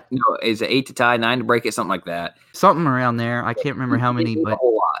 Yep. No, is it 8 to tie, 9 to break it, something like that? Something around there. I can't remember how many, but a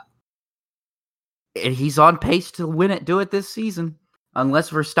whole lot. He's on pace to do it this season.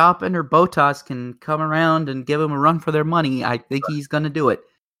 Unless Verstappen or Bottas can come around and give him a run for their money, I think he's going to do it.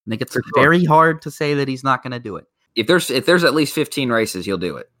 I think it's very hard to say that he's not going to do it. If there's at least 15 races, he'll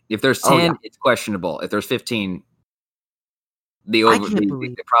do it. If there's 10, it's questionable. If there's 15,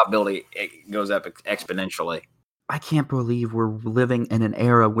 the probability goes up exponentially. I can't believe we're living in an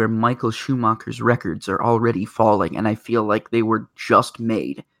era where Michael Schumacher's records are already falling, and I feel like they were just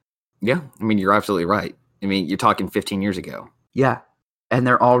made. Yeah, you're absolutely right. You're talking 15 years ago. Yeah. And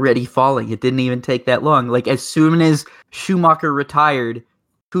they're already falling. It didn't even take that long. Like, as soon as Schumacher retired,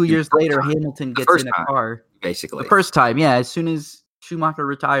 2 years later, Hamilton gets in a car. Basically. The first time, yeah. As soon as Schumacher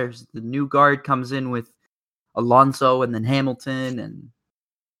retires, the new guard comes in with Alonso and then Hamilton, and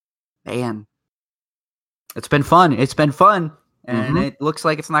bam. It's been fun. And it looks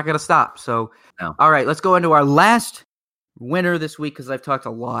like it's not going to stop. So, All right, let's go into our last winner this week, because I've talked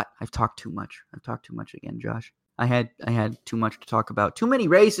a lot. I've talked too much again, Josh. I had too much to talk about. Too many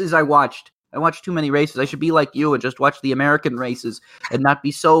races I watched. I watched too many races. I should be like you and just watch the American races and not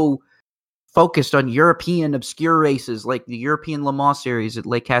be so focused on European obscure races like the European Le Mans series at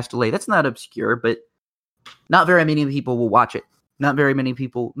Lake Castellet. That's not obscure, but not very many people will watch it. Not very many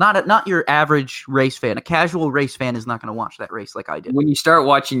people. Not your average race fan. A casual race fan is not going to watch that race like I did. When you start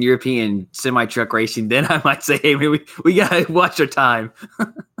watching European semi-truck racing, then I might say, hey, we got to watch our time.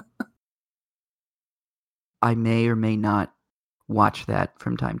 I may or may not watch that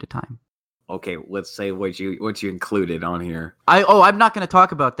from time to time. Okay, let's say what you included on here. I'm not going to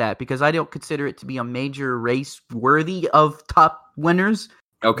talk about that because I don't consider it to be a major race worthy of top winners.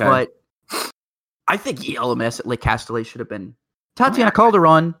 Okay. But I think ELMS at Lake Castellet should have been. Tatiana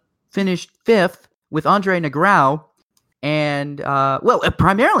Calderon finished 5th with Andre Negrão. And,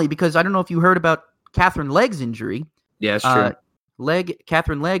 primarily because I don't know if you heard about Catherine Legg's injury. Yeah, it's true.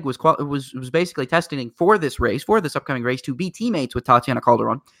 Catherine Legg was basically testing for this upcoming race, to be teammates with Tatiana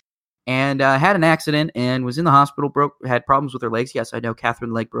Calderon. And had an accident and was in the hospital, had problems with her legs. Yes, I know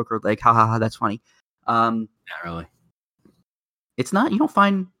Catherine Legg broke her leg. Ha ha ha, that's funny. Not really. It's not, you don't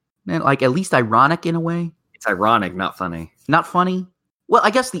find, like, at least ironic in a way? It's ironic, not funny. Not funny? Well, I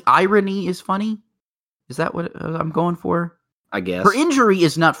guess the irony is funny. Is that what I'm going for? I guess. Her injury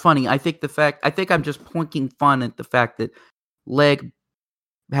is not funny. I think I'm just pointing fun at the fact that Legg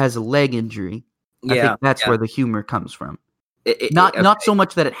has a leg injury. I think that's where the humor comes from. Not so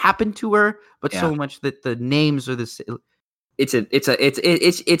much that it happened to her, but so much that the names are the same. It's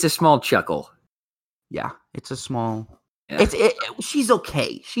a small chuckle. Yeah, it's a small. Yeah. She's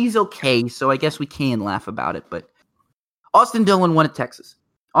okay. She's okay. So I guess we can laugh about it. But Austin Dillon won at Texas.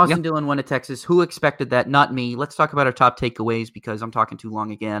 Dillon won at Texas. Who expected that? Not me. Let's talk about our top takeaways because I'm talking too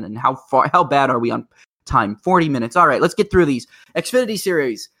long again. And how bad are we on time? 40 minutes. All right, let's get through these. Xfinity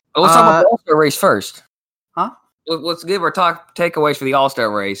Series. Let's talk about the All-Star race first. Huh? Let's give our top takeaways for the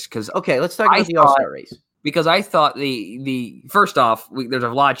All-Star race. Okay, let's talk about the All-Star race. Because I thought the first off, there's a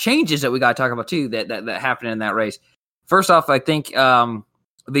lot of changes that we got to talk about too that happened in that race. First off, I think the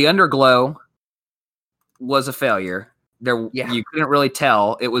underglow was a failure. You couldn't really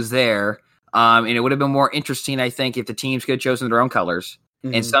tell it was there, and it would have been more interesting, I think, if the teams could have chosen their own colors,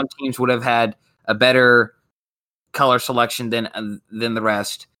 and some teams would have had a better color selection than the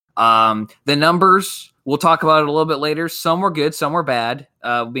rest. The numbers, we'll talk about it a little bit later. Some were good, some were bad,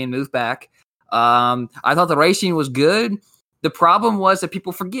 being moved back. I thought the racing was good. The problem was that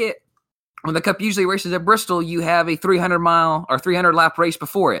people forget when the Cup usually races at Bristol, you have a 300-mile or 300-lap race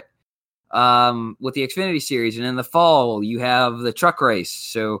before it with the Xfinity Series. And in the fall, you have the truck race.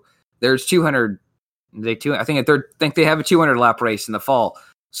 So there's 200. I think they have a 200-lap race in the fall.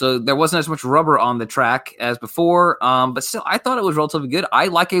 So there wasn't as much rubber on the track as before. But still, I thought it was relatively good. I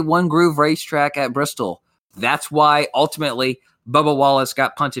like a one-groove racetrack at Bristol. That's why, ultimately, Bubba Wallace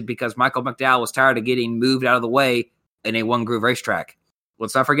got punted because Michael McDowell was tired of getting moved out of the way in a one-groove racetrack.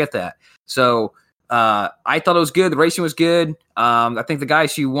 Let's not forget that. So I thought it was good. The racing was good. I think the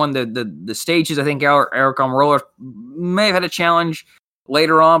guys who won the stages, I think Eric Almirola may have had a challenge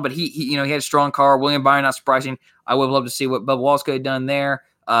later on, but he had a strong car. William Byron, not surprising. I would have loved to see what Bubba Wallace could have done there.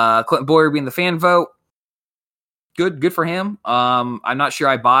 Clinton Boyer being the fan vote. Good for him. I'm not sure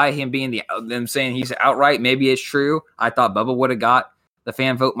I buy him being them saying he's outright. Maybe it's true. I thought Bubba would have got the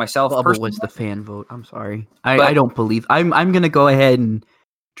fan vote myself. Bubba was the fan vote. I'm sorry. I don't believe. I'm going to go ahead and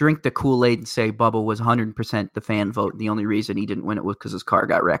drink the Kool-Aid and say Bubba was 100% the fan vote. The only reason he didn't win it was because his car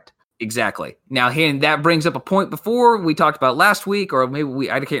got wrecked. Exactly. Now, that brings up a point before we talked about last week, or maybe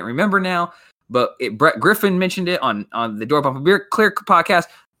I can't remember now, but Brett Griffin mentioned it on the Door Bump Beer Clear podcast.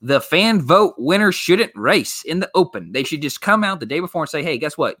 The fan vote winner shouldn't race in the Open. They should just come out the day before and say, hey,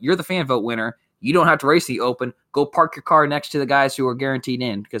 guess what? You're the fan vote winner. You don't have to race the Open. Go park your car next to the guys who are guaranteed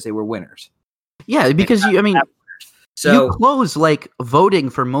in because they were winners. Yeah, because you close like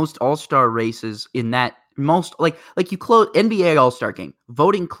voting for most All-Star races in that most like you close NBA All-Star game.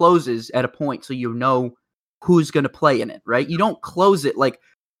 Voting closes at a point so you know who's going to play in it, right? You don't close it like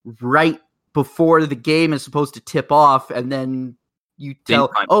right before the game is supposed to tip off and then you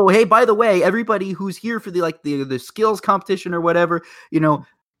tell, oh, hey, by the way, everybody who's here for the skills competition or whatever,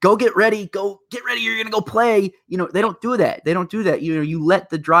 go get ready. You're going to go play. They don't do that. You let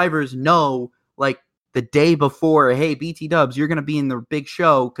the drivers know like the day before, hey, BT Dubs, you're going to be in the big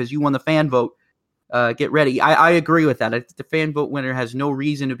show because you won the fan vote. Get ready. I agree with that. The fan vote winner has no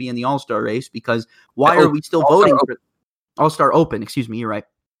reason to be in the All-Star race because why are we still voting for All-Star Open? Excuse me. You're right.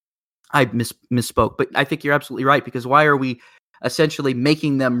 I misspoke, but I think you're absolutely right because why are we essentially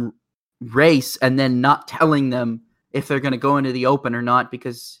making them race and then not telling them if they're going to go into the Open or not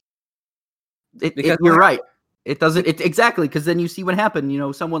because you're right. It doesn't exactly because then you see what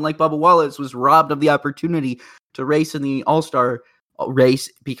happened. Someone like Bubba Wallace was robbed of the opportunity to race in the All-Star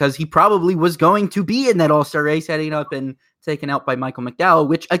race because he probably was going to be in that All-Star race heading up and taken out by Michael McDowell,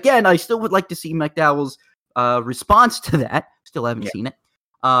 which again, I still would like to see McDowell's response to that. Still haven't seen it.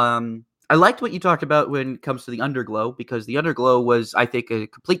 I liked what you talked about when it comes to the underglow because the underglow was, I think, a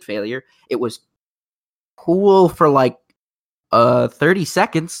complete failure. It was cool for like 30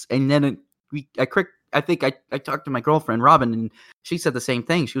 seconds, and then I think I talked to my girlfriend, Robin, and she said the same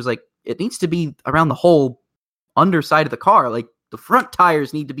thing. She was like, it needs to be around the whole underside of the car. Like, the front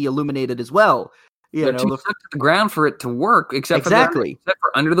tires need to be illuminated as well. They're too stuck to the ground for it to work, except for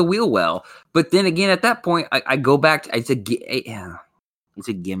under the wheel well. But then again, at that point, I go back to it's a gimmick. It's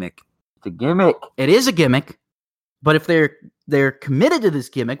a gimmick. It is a gimmick. But if they're committed to this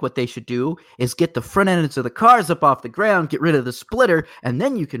gimmick, what they should do is get the front ends of the cars up off the ground, get rid of the splitter, and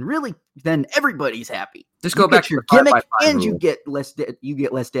then then everybody's happy. Just go back to your gimmick, and you get less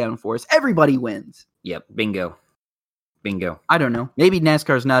downforce. Everybody wins. Yep, bingo. I don't know. Maybe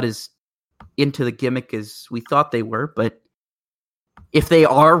NASCAR's not as into the gimmick as we thought they were, but if they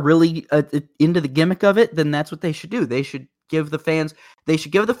are really into the gimmick of it, then that's what they should do. They should give the fans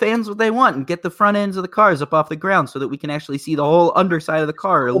what they want and get the front ends of the cars up off the ground so that we can actually see the whole underside of the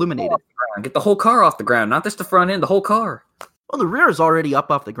car illuminated. Get the whole car off the ground, not just the front end, the whole car. Well, the rear is already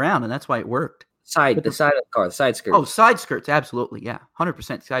up off the ground, and that's why it worked. The side of the car, the side skirts. Oh, side skirts, absolutely, yeah,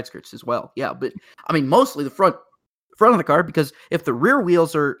 100% side skirts as well, yeah. But I mean, mostly the front of the car, because if the rear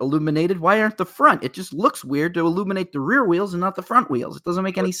wheels are illuminated, why aren't the front? It just looks weird to illuminate the rear wheels and not the front wheels. It doesn't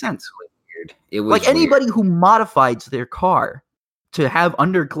make any sense. Weird. It was like anybody who modifies their car to have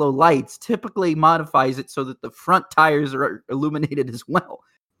underglow lights typically modifies it so that the front tires are illuminated as well.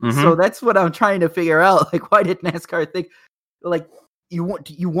 Mm-hmm. So that's what I'm trying to figure out. Like, why did NASCAR think like you want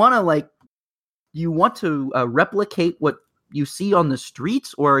to replicate what you see on the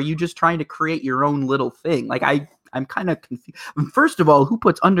streets, or are you just trying to create your own little thing? Like, I'm kind of confused. First of all, who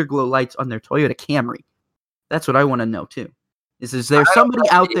puts underglow lights on their Toyota Camry? That's what I want to know too. Is there somebody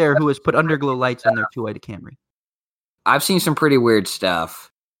out there who has put underglow lights on their Toyota Camry? I've seen some pretty weird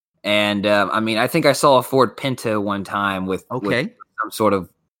stuff, and I mean, I think I saw a Ford Pinto one time with some sort of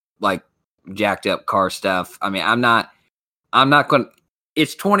like jacked up car stuff. I mean, I'm not going.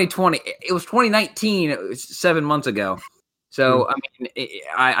 It's 2020. It was 2019. It was 7 months ago. So I mean,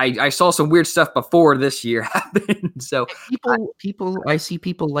 I saw some weird stuff before this year happened. So I see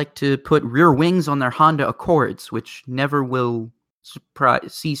people like to put rear wings on their Honda Accords, which never will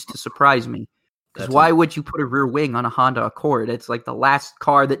cease to surprise me. Because why would you put a rear wing on a Honda Accord? It's like the last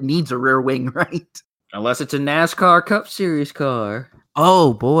car that needs a rear wing, right? Unless it's a NASCAR Cup Series car.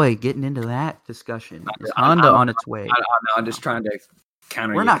 Oh boy, getting into that discussion. Is Honda on its way? I'm just trying to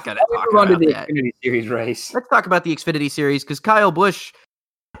counter. We're not going to talk about the that. Xfinity Series race. Let's talk about the Xfinity Series, because Kyle Busch,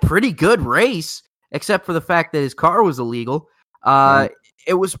 pretty good race, except for the fact that his car was illegal.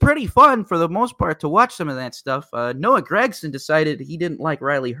 It was pretty fun for the most part to watch some of that stuff. Noah Gragson decided he didn't like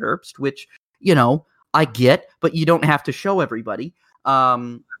Riley Herbst, which, you know, I get, but you don't have to show everybody.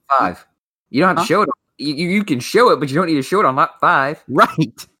 5. You don't have to show it. You can show it, but you don't need to show it on lap 5.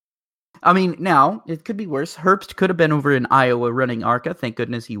 Right. I mean, now, it could be worse. Herbst could have been over in Iowa running ARCA. Thank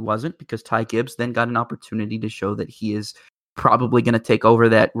goodness he wasn't, because Ty Gibbs then got an opportunity to show that he is probably going to take over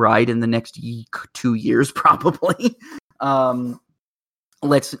that ride in the next 2 years, probably.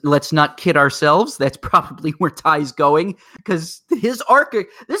 Let's not kid ourselves. That's probably where Ty's going, because his ARCA,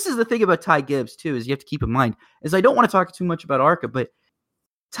 this is the thing about Ty Gibbs, too, is you have to keep in mind, is I don't want to talk too much about ARCA, but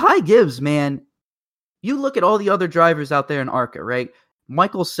Ty Gibbs, man, you look at all the other drivers out there in ARCA, right?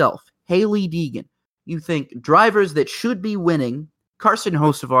 Michael Self, Haley Deegan. You think drivers that should be winning, Carson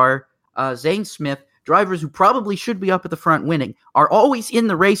Hocevar, Zane Smith, drivers who probably should be up at the front winning, are always in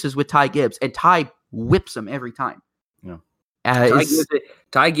the races with Ty Gibbs, and Ty whips them every time. Yeah.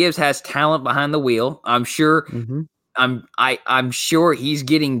 Ty Gibbs has talent behind the wheel. I'm sure. Mm-hmm. I'm sure he's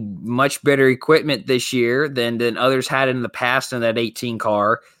getting much better equipment this year than others had in the past in that 18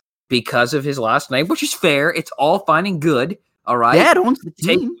 car because of his last name, which is fair. It's all fine and good. All right. Dad owns the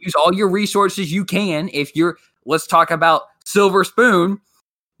team. Use all your resources you can. Let's talk about Silver Spoon.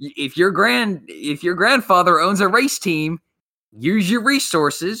 If your grandfather owns a race team, use your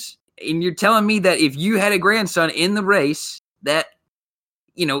resources. And you're telling me that if you had a grandson in the race that,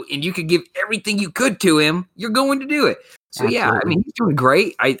 you know, and you could give everything you could to him, you're going to do it. So Absolutely. Yeah, I mean, he's doing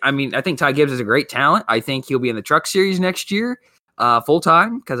great. I mean, I think Ty Gibbs is a great talent. I think he'll be in the Truck Series next year. Full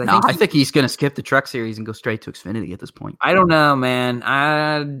time, because I think he's going to skip the Truck Series and go straight to Xfinity at this point. I don't know, man.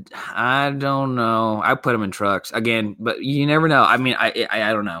 I don't know. I put him in trucks again, but you never know. I mean,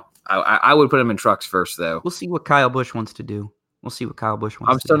 I don't know. I would put him in trucks first, though. We'll see what Kyle Busch wants to do. I'm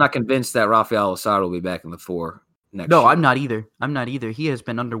still not convinced that Rafael Losada will be back in the 4 next year. No, I'm not either. He has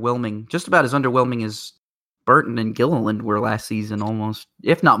been underwhelming, just about as underwhelming as Burton and Gilliland were last season, almost,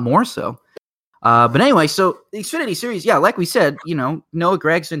 if not more so. But anyway, so the Xfinity Series, yeah, like we said, you know, Noah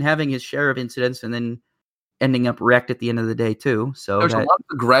Gragson having his share of incidents and then ending up wrecked at the end of the day too. So there's a lot of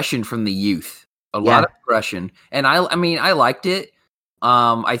aggression from the youth, a lot of aggression, and I mean, I liked it.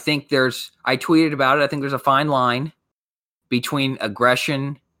 I think I tweeted about it. I think there's a fine line between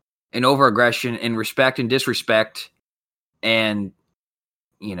aggression and over-aggression and respect and disrespect. And,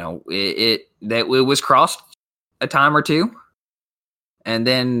 it was crossed a time or two. And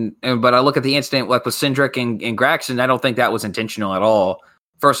then, but I look at the incident like with Cindric and Gragson, I don't think that was intentional at all.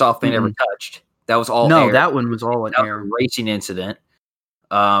 First off, they never touched. That was all air. That one was all an air. Was a racing incident.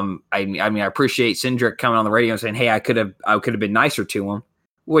 I mean, I appreciate Cindric coming on the radio and saying, "Hey, I could have been nicer to him,"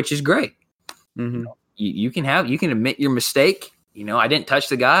 which is great. Mm-hmm. You can admit your mistake. I didn't touch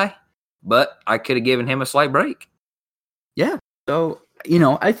the guy, but I could have given him a slight break. Yeah. So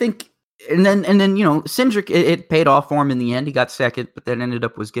I think. And then Cindric, it paid off for him in the end. He got second, but then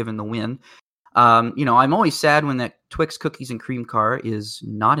was given the win. I'm always sad when that Twix cookies and cream car is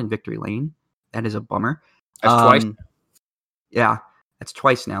not in victory lane. That is a bummer. That's twice. Yeah, that's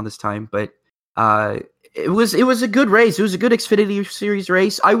twice now this time. But it was a good race. It was a good Xfinity Series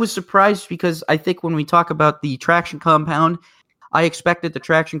race. I was surprised because I think when we talk about the traction compound, I expected the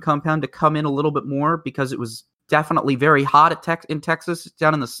traction compound to come in a little bit more because it was definitely very hot in Texas.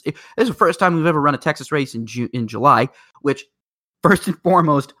 This is the first time we've ever run a Texas race in July, which first and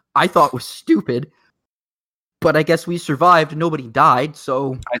foremost I thought was stupid. But I guess we survived. Nobody died,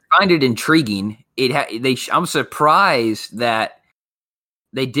 so I find it intriguing. I'm surprised that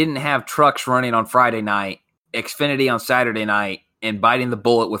they didn't have trucks running on Friday night, Xfinity on Saturday night, and biting the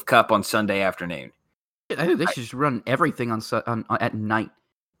bullet with Cup on Sunday afternoon. I think they should just run everything at night.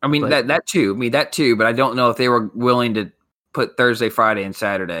 I mean, that too. But I don't know if they were willing to put Thursday, Friday, and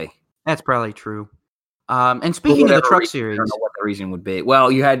Saturday. That's probably true. And speaking of the Truck Series, I don't know what the reason would be.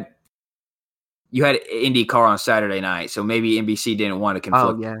 Well, you had IndyCar on Saturday night, so maybe NBC didn't want to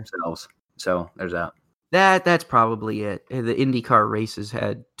conflict themselves. So there's that. That's probably it. The IndyCar races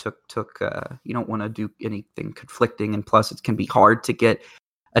took. You don't want to do anything conflicting, and plus it can be hard to get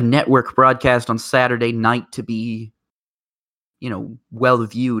a network broadcast on Saturday night to be, well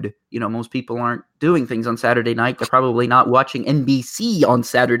viewed. Most people aren't doing things on Saturday night. They're probably not watching NBC on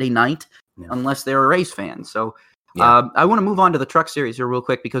Saturday night unless they're a race fan. So I want to move on to the Truck Series here real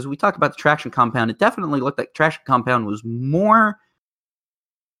quick because we talked about the traction compound. It definitely looked like traction compound was more,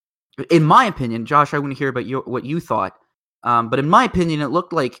 in my opinion, Josh, I want to hear about what you thought. But in my opinion, it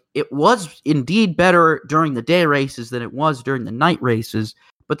looked like it was indeed better during the day races than it was during the night races.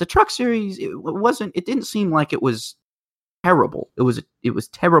 But the Truck Series, it didn't seem like it was terrible. It was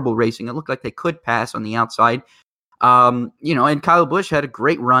terrible racing. It looked like they could pass on the outside. And Kyle Busch had a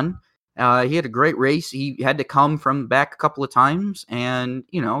great run. He had a great race. He had to come from back a couple of times, and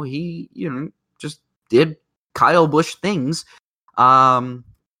he just did Kyle Busch things. And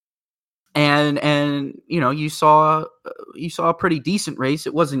you saw a pretty decent race.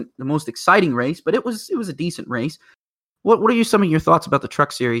 It wasn't the most exciting race, but it was a decent race. What are some of your thoughts about the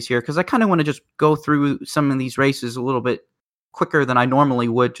Truck Series here? Because I kind of want to just go through some of these races a little bit quicker than I normally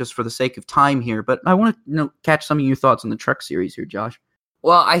would, just for the sake of time here. But I want to catch some of your thoughts on the Truck Series here, Josh.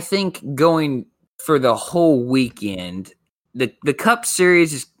 Well, I think going for the whole weekend, the Cup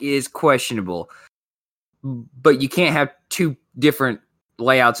Series is questionable, but you can't have two different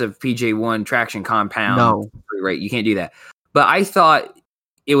layouts of PJ1 traction compound. No, right? You can't do that. But I thought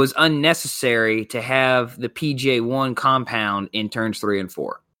it was unnecessary to have the PJ1 compound in turns 3 and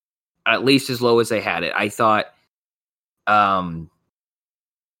 4, at least as low as they had it. I thought,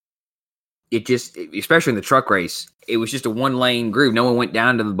 it just, especially in the truck race, it was just a 1-lane groove. No one went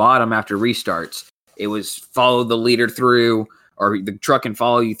down to the bottom after restarts. It was follow the leader through, or the truck can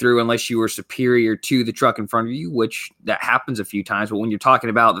follow you through unless you were superior to the truck in front of you, which that happens a few times. But when you're talking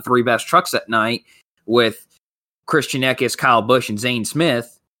about the 3 best trucks that night with Christian Eckes, Kyle Busch, and Zane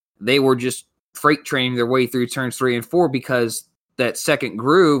Smith, they were just freight training their way through turns 3 and 4 because that second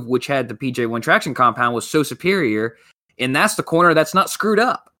groove, which had the PJ1 traction compound, was so superior. And that's the corner that's not screwed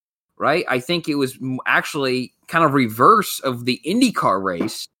up, right? I think it was actually kind of reverse of the IndyCar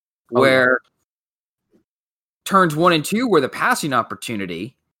race where turns 1 and 2 were the passing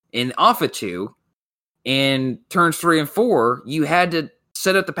opportunity in off of 2, and turns 3 and 4, you had to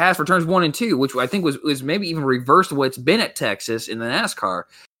set up the pass for turns 1 and 2, which I think was maybe even reversed of what's been at Texas in the NASCAR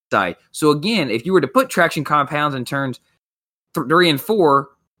side. So again, if you were to put traction compounds in turns 3 and 4,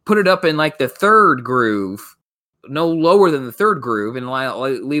 put it up in like the third groove, no lower than the third groove, and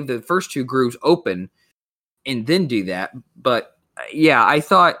leave the first 2 grooves open, and then do that. But yeah, I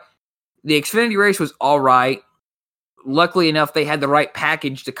thought the Xfinity race was all right. Luckily enough, they had the right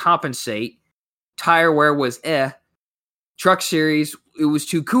package to compensate. Tire wear was Truck Series, it was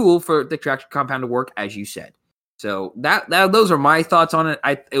too cool for the traction compound to work, as you said. So that those are my thoughts on it.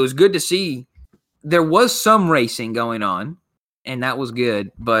 It was good to see there was some racing going on. and that was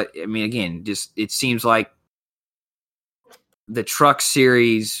good. But I mean, again, just it seems like the Truck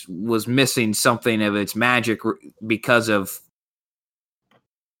Series was missing something of its magic because of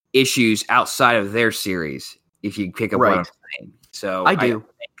issues outside of their series. If you pick up what I'm saying, so I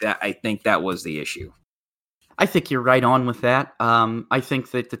think that was the issue. I think you're right on with that. I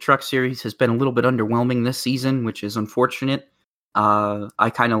think that the Truck Series has been a little bit underwhelming this season, which is unfortunate. I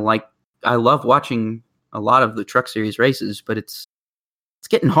love watching a lot of the Truck Series races, but it's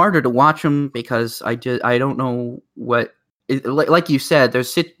getting harder to watch them because I don't know what. Like you said,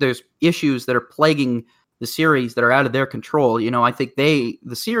 there's issues that are plaguing the series that are out of their control. You know, I think the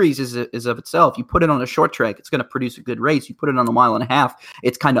series is of itself. You put it on a short track, it's going to produce a good race. You put it on a mile and a half,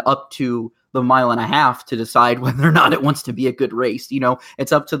 it's kind of up to the mile and a half to decide whether or not it wants to be a good race. You know,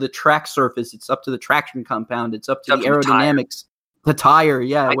 it's up to the track surface, it's up to the traction compound, it's up to the aerodynamics, the tire,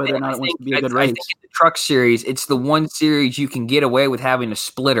 whether or not it wants to be a good race. I think in the Truck Series, it's the one series you can get away with having a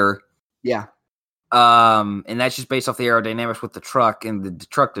splitter. Yeah. And that's just based off the aerodynamics with the truck and the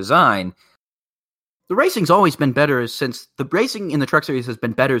truck design. The racing's always been better since the racing in the Truck Series has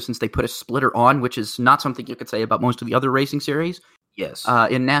been better since they put a splitter on, which is not something you could say about most of the other racing series. Yes.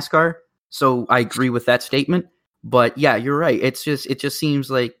 In NASCAR. So I agree with that statement. But yeah, you're right. It just seems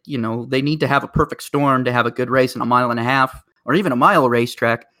like, you know, they need to have a perfect storm to have a good race in a mile and a half or even a mile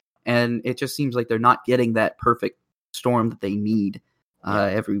racetrack. And it just seems like they're not getting that perfect storm that they need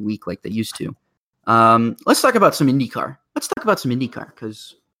every week like they used to. Let's talk about some IndyCar. Let's talk about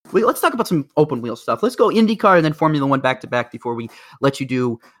let's talk about some open wheel stuff. Let's go IndyCar and then Formula One back to back before we let you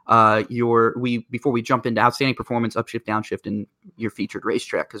do before we jump into outstanding performance, upshift, downshift, and your featured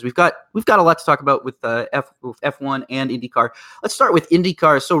racetrack, because we've got a lot to talk about with F1 and IndyCar. Let's start with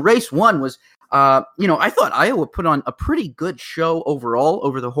IndyCar. So race one was, I thought Iowa put on a pretty good show overall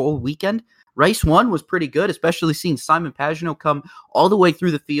over the whole weekend. Race one was pretty good, especially seeing Simon Pagenaud come all the way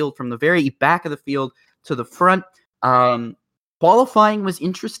through the field from the very back of the field to the front. Qualifying was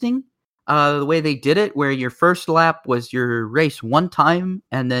interesting, the way they did it, where your first lap was your race one time,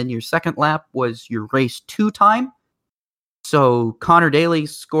 and then your second lap was your race two time. So Connor Daly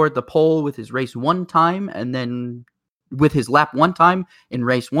scored the pole with his race one time, and then with his lap one time in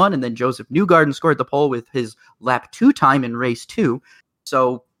race one, and then Joseph Newgarden scored the pole with his lap two time in race two.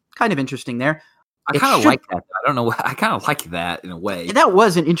 So kind of interesting there. I kind of like that. I don't know. I kind of like that in a way. That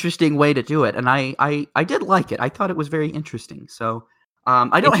was an interesting way to do it, and I did like it. I thought it was very interesting. So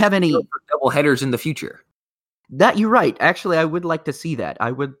I don't have any double headers in the future. That you're right. Actually, I would like to see that.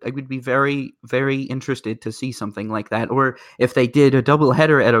 I would be very, very interested to see something like that. Or if they did a double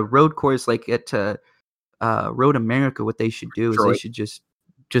header at a road course like at Road America, what they should do is they should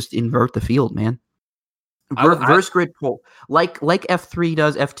just invert the field, man. Reverse grid pole, like F3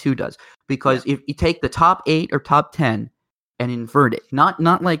 does, F2 does, because if you take the top 8 or top 10 and invert it, not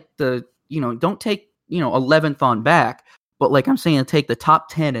like don't take 11th on back, but like I'm saying, take the top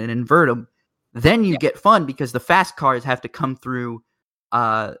 10 and invert them, then you get fun because the fast cars have to come through.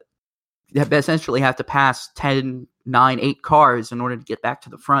 They essentially have to pass 10, 9, 8 cars in order to get back to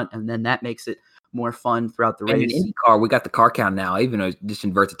the front, and then that makes it more fun throughout the race. In IndyCar, we got the car count now, even though just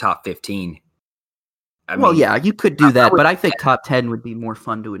invert the top 15. You could do that, but I think top 10 would be more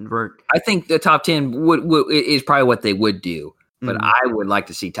fun to invert. I think the top 10 is probably what they would do, but I would like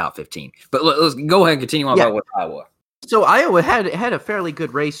to see top 15. But let's go ahead and continue on about with Iowa. So Iowa had a fairly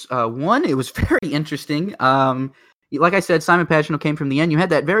good race. One, it was very interesting. Like I said, Simon Pagenaud came from the end. You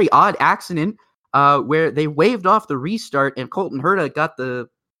had that very odd accident where they waved off the restart, and Colton Herta got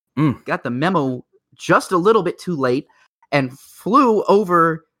the memo just a little bit too late and flew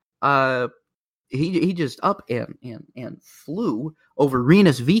over. He just up and flew over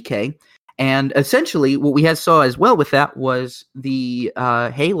Rinus VeeKay. And essentially what we saw as well with that was the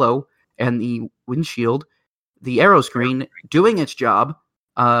halo and the windshield, the aero screen doing its job,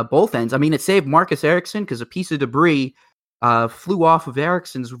 both ends. I mean, it saved Marcus Ericsson because a piece of debris flew off of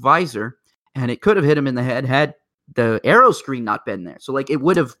Ericsson's visor, and it could have hit him in the head had the aero screen not been there. So like it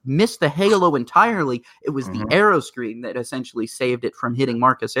would have missed the halo entirely. It was the aero screen that essentially saved it from hitting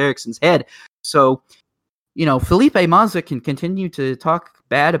Marcus Ericsson's head. So, Felipe Massa can continue to talk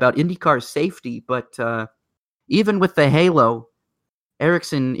bad about IndyCar's safety, but even with the halo,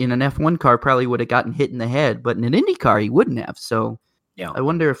 Ericsson in an F1 car probably would have gotten hit in the head, but in an IndyCar he wouldn't have. So I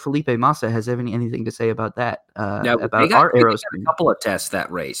wonder if Felipe Massa has anything to say about that, about our aero screen. A couple of tests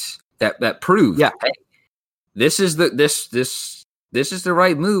that race that proved, hey, this is the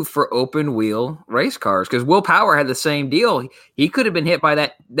right move for open wheel race cars, because Will Power had the same deal. He could have been hit by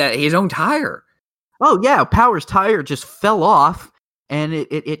that his own tire. Oh yeah, Power's tire just fell off, and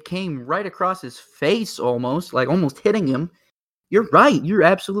it came right across his face, almost hitting him. You're right. You're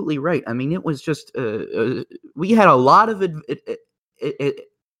absolutely right. I mean, it was just we had a lot of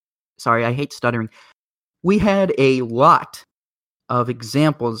sorry, I hate stuttering. We had a lot of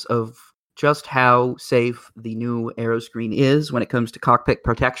examples of just how safe the new Aeroscreen is when it comes to cockpit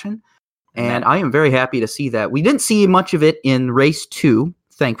protection. And I am very happy to see that. We didn't see much of it in race 2,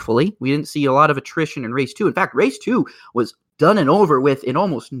 thankfully. We didn't see a lot of attrition in race 2. In fact, race 2 was done and over with in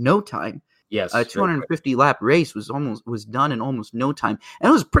almost no time. Yes. A 250 lap race was done in almost no time. And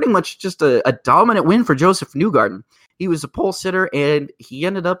it was pretty much just a dominant win for Joseph Newgarden. He was a pole sitter and he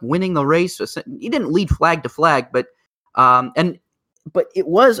ended up winning the race. He didn't lead flag to flag, but it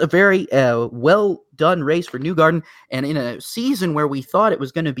was a very well done race for Newgarden. And in a season where we thought it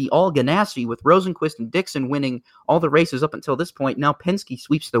was going to be all Ganassi with Rosenqvist and Dixon winning all the races up until this point, now Penske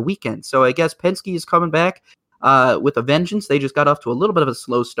sweeps the weekend. So I guess Penske is coming back with a vengeance. They just got off to a little bit of a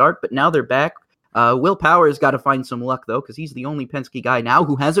slow start, but now they're back. Will Power has got to find some luck, though, because he's the only Penske guy now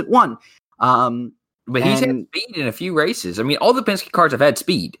who hasn't won. But he's had speed in a few races. I mean, all the Penske cars have had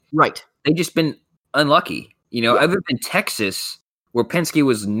speed. Right. They've just been unlucky. Other than Texas, where Penske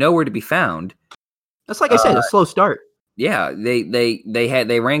was nowhere to be found. That's like I said, a slow start. Yeah,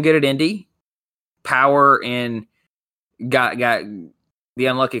 they ran good at Indy. Power and got the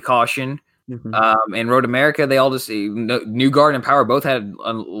unlucky caution. Mm-hmm. And Road America, they all just Newgarden and Power both had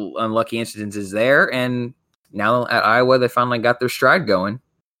unlucky incidences there, and now at Iowa they finally got their stride going.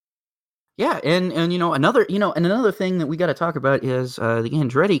 Yeah, and another thing that we got to talk about is the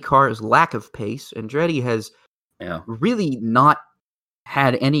Andretti car's lack of pace. Andretti has really not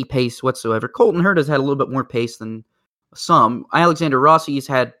had any pace whatsoever. Colton Herta has had a little bit more pace than some. Alexander Rossi's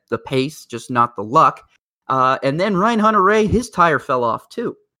had the pace, just not the luck. And then Ryan Hunter-Reay, his tire fell off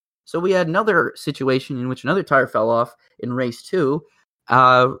too. So we had another situation in which another tire fell off in race 2.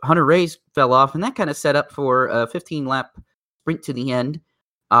 Hunter-Reay's fell off, and that kind of set up for a 15-lap sprint to the end.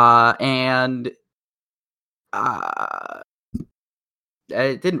 It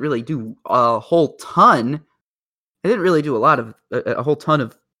didn't really do a whole ton. It didn't really do a whole ton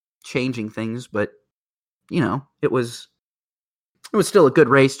of changing things, but it was still a good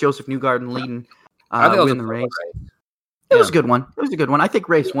race. Joseph Newgarden leading, win the race. It was a good one. It was a good one. I think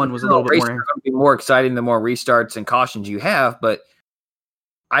race 1 was a little bit more. Going to be more exciting the more restarts and cautions you have, but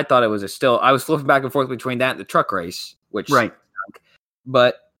I thought it was I was flipping back and forth between that and the truck race, which right.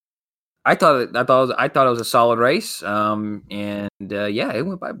 But I thought it was a solid race. It went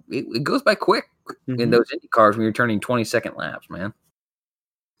by. It goes by quick in those Indy cars when you're turning 20-second laps, man.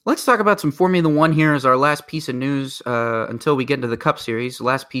 Let's talk about some Formula One here as our last piece of news until we get into the Cup Series.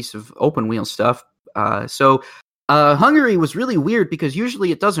 Last piece of open wheel stuff. Hungary was really weird because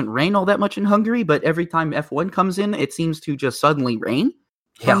usually it doesn't rain all that much in Hungary, but every time F1 comes in, it seems to just suddenly rain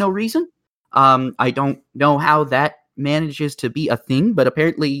for no reason. I don't know how that manages to be a thing, but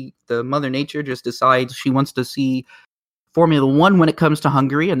apparently the Mother Nature just decides she wants to see Formula One when it comes to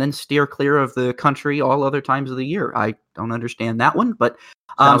Hungary and then steer clear of the country all other times of the year. I don't understand that one, but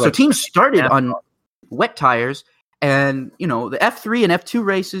so teams started on wet tires, and the F3 and F2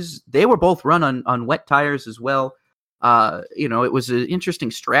 races, they were both run on wet tires as well. It was an interesting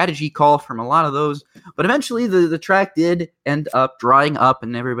strategy call from a lot of those, but eventually the track did end up drying up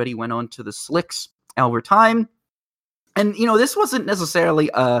and everybody went on to the slicks over time. And, this wasn't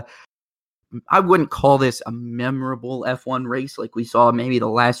necessarily I wouldn't call this a memorable F1 race like we saw maybe the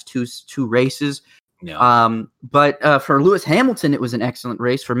last two races. No. But for Lewis Hamilton, it was an excellent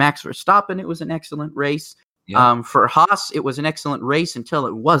race. For Max Verstappen, it was an excellent race. Yeah. For Haas, it was an excellent race until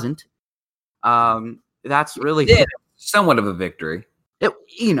it wasn't. That's really somewhat of a victory.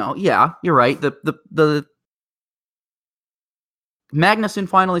 Yeah, you're right. The Magnussen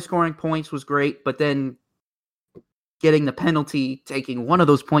finally scoring points was great, but then getting the penalty, taking one of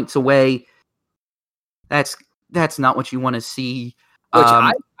those points away, that's not what you want to see. Which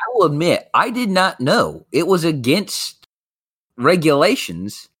I will admit, I did not know it was against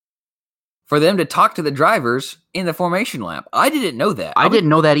regulations for them to talk to the drivers in the formation lap. I didn't know that. I didn't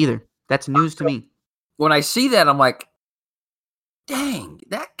know that either. That's news to me. When I see that, I'm like, dang,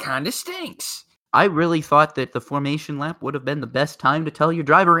 that kind of stinks. I really thought that the formation lap would have been the best time to tell your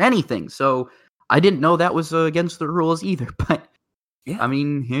driver anything. So I didn't know that was against the rules either. But, I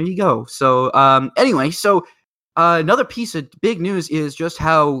mean, here you go. So anyway, another piece of big news is just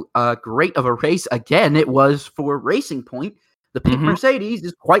how great of a race, again, it was for Racing Point. The pink Mercedes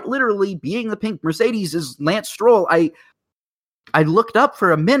is quite literally being the pink Mercedes is Lance Stroll. I looked up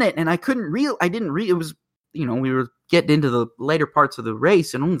for a minute and I didn't it was, we were getting into the later parts of the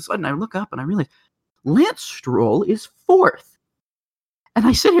race and all of a sudden I look up and I realize Lance Stroll is 4th. And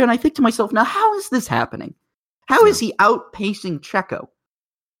I sit here and I think to myself, now how is this happening? How is he outpacing Checo?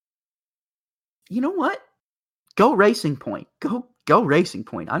 You know what? Go Racing Point. Go Racing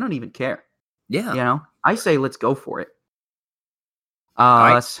Point. I don't even care. Yeah. I say let's go for it.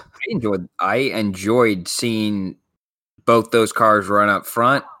 I enjoyed seeing both those cars run up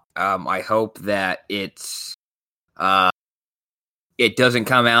front. I hope that it doesn't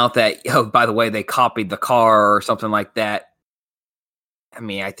come out that, by the way, they copied the car or something like that. I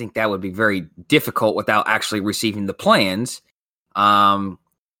mean, I think that would be very difficult without actually receiving the plans.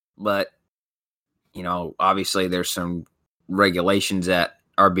 But, obviously there's some regulations that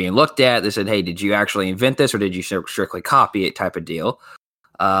are being looked at. They said, hey, did you actually invent this or did you strictly copy it type of deal?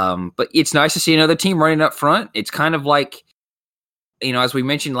 But it's nice to see another team running up front. It's kind of like, as we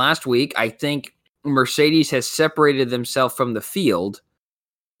mentioned last week, I think Mercedes has separated themselves from the field,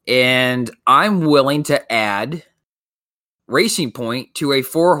 and I'm willing to add Racing Point to a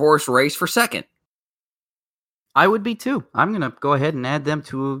 4-horse race for second. I would be too. I'm going to go ahead and add them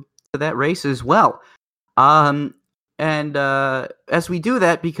to that race as well. And as we do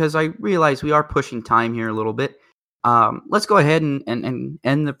that, because I realize we are pushing time here a little bit, let's go ahead and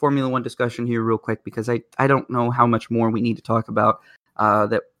end the Formula One discussion here real quick, because I don't know how much more we need to talk about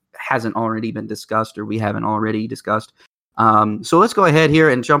that hasn't already been discussed or we haven't already discussed. So let's go ahead here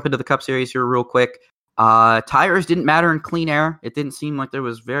and jump into the Cup Series here real quick. Tires didn't matter in clean air. It didn't seem like there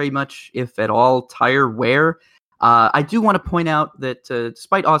was very much, if at all, tire wear. I do want to point out that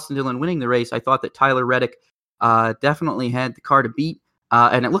despite Austin Dillon winning the race, I thought that Tyler Reddick definitely had the car to beat.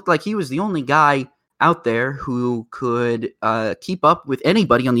 And it looked like he was the only guy out there who could keep up with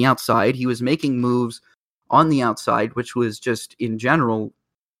anybody on the outside. He was making moves on the outside, which was just, in general,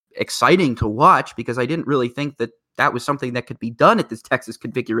 exciting to watch, because I didn't really think that was something that could be done at this Texas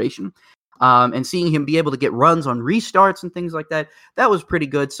configuration. And seeing him be able to get runs on restarts and things like that was pretty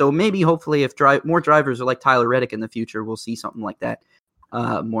good. So maybe, hopefully, if more drivers are like Tyler Reddick in the future, we'll see something like that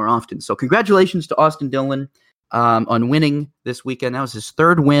more often. So congratulations to Austin Dillon on winning this weekend. That was his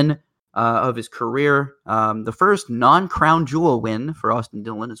third win of his career. The first non-crown jewel win for Austin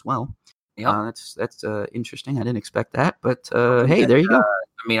Dillon as well. Yeah, that's interesting. I didn't expect that, but hey, there you go.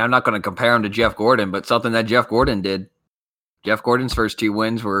 I mean, I'm not going to compare him to Jeff Gordon, but something that Jeff Gordon did. Jeff Gordon's first 2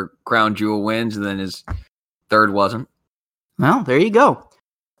 wins were crown jewel wins, and then his third wasn't. Well, there you go.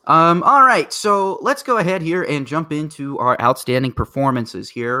 All right, so let's go ahead here and jump into our outstanding performances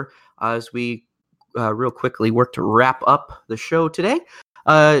here as we real quickly work to wrap up the show today.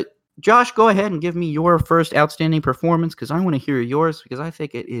 Josh, go ahead and give me your first outstanding performance, because I want to hear yours, because I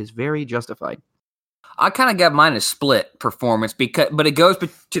think it is very justified. I kind of got mine a split performance, but it goes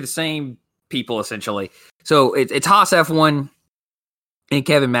to the same people, essentially. So it's Haas F1 and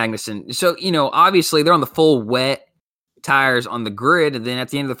Kevin Magnussen. So, obviously they're on the full wet tires on the grid, and then at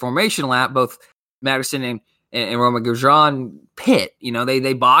the end of the formation lap, both Magnussen and Romain Grosjean pit.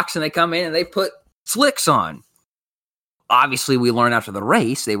 They box and they come in and they put slicks on. Obviously, we learned after the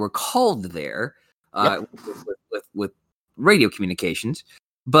race they were called there with radio communications,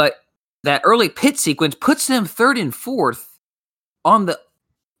 but that early pit sequence puts them third and fourth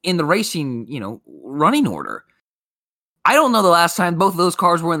in the racing, running order. I don't know the last time both of those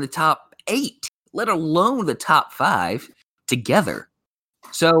cars were in the top 8, let alone the top 5 together.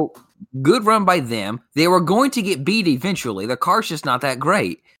 So good run by them. They were going to get beat eventually. The car's just not that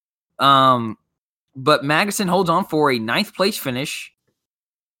great. But Magnussen holds on for a 9th place finish,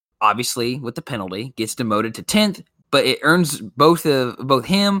 obviously with the penalty, gets demoted to 10th, but it earns both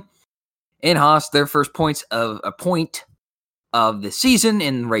him and Haas their first point of the season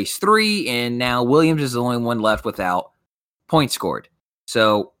in race 3, and now Williams is the only one left without points scored.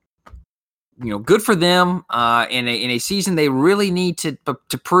 So, good for them. In a season they really need to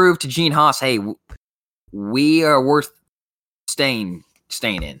prove to Gene Haas, hey, we are worth staying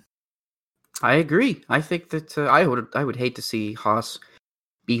in. I agree. I think that I would hate to see Haas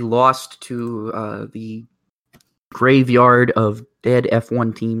be lost to the graveyard of dead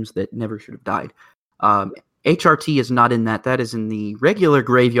F1 teams that never should have died. HRT is not in that. That is in the regular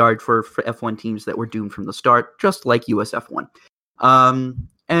graveyard for F1 teams that were doomed from the start, just like US F1.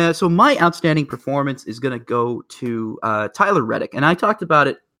 And so my outstanding performance is going to go to Tyler Reddick. And I talked about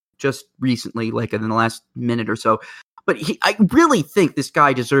it just recently, like in the last minute or so. But I really think this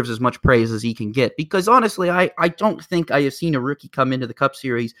guy deserves as much praise as he can get, because honestly, I don't think I have seen a rookie come into the Cup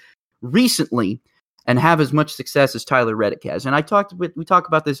Series recently and have as much success as Tyler Reddick has. And we talk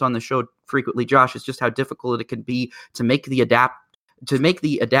about this on the show frequently, Josh. It's just how difficult it can be to make the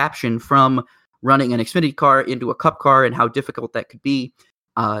adaptation from running an Xfinity car into a Cup car, and how difficult that could be.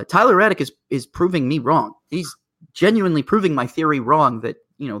 Tyler Reddick is proving me wrong. He's genuinely proving my theory wrong that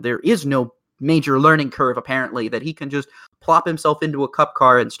there is no major learning curve, apparently, that he can just plop himself into a cup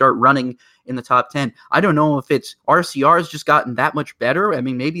car and start running in the top 10. I don't know if it's RCR has just gotten that much better. I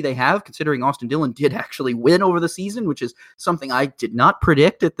mean, maybe they have, considering Austin Dillon did actually win over the season, which is something I did not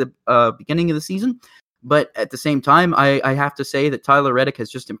predict at the beginning of the season. But at the same time, I have to say that Tyler Reddick has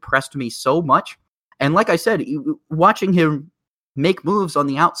just impressed me so much. And like I said, watching him make moves on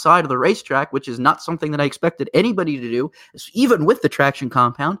the outside of the racetrack, which is not something that I expected anybody to do, even with the traction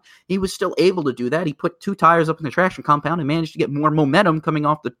compound, he was still able to do that. He put 2 tires up in the traction compound and managed to get more momentum coming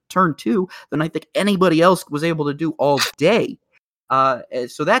off the turn 2 than I think anybody else was able to do all day.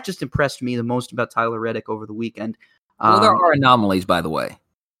 So that just impressed me the most about Tyler Reddick over the weekend. Well, there are anomalies, by the way.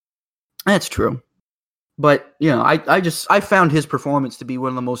 That's true. But, you know, I found his performance to be one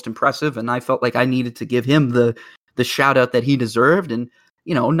of the most impressive, and I felt like I needed to give him the shout out that he deserved. And,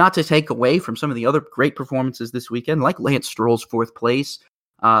 you know, not to take away from some of the other great performances this weekend, like Lance Stroll's 4th place,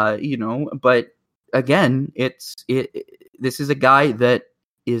 you know, but again, this is a guy that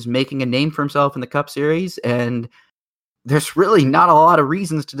is making a name for himself in the Cup Series, and there's really not a lot of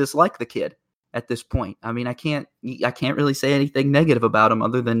reasons to dislike the kid at this point. I mean, I can't really say anything negative about him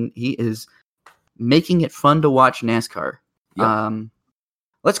other than he is making it fun to watch NASCAR. Yep.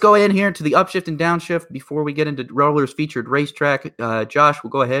 Let's go in here to the upshift and downshift before we get into Roller's featured racetrack. Josh, we'll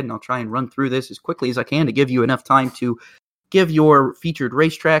go ahead and I'll try and run through this as quickly as I can to give you enough time to give your featured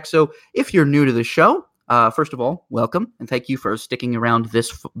racetrack. So if you're new to the show, first of all, welcome, and thank you for sticking around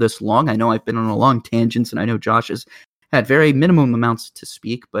this long. I know I've been on a long tangent, and I know Josh has had very minimum amounts to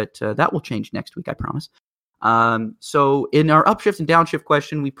speak, but that will change next week, I promise. So in our upshift and downshift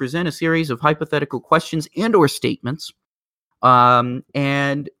question, we present a series of hypothetical questions and or statements.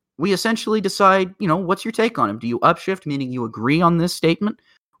 And we essentially decide, you know, what's your take on them? Do you upshift, meaning you agree on this statement,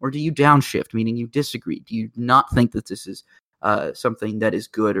 or do you downshift, meaning you disagree? Do you not think that this is something that is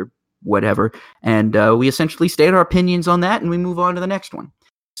good or whatever? And we essentially state our opinions on that, and we move on to the next one.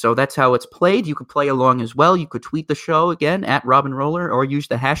 So that's how it's played. You could play along as well. You could tweet the show again at Robin Roller, or use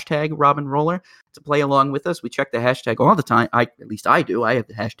the hashtag Robin Roller to play along with us. We check the hashtag all the time. At least I do. I have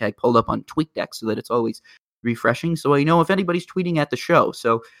the hashtag pulled up on TweetDeck so that it's always refreshing, so I know if anybody's tweeting at the show.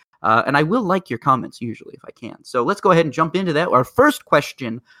 So, and I will like your comments usually if I can. So let's go ahead and jump into that. Our first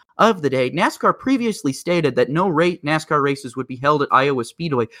question of the day: NASCAR previously stated that no NASCAR races would be held at Iowa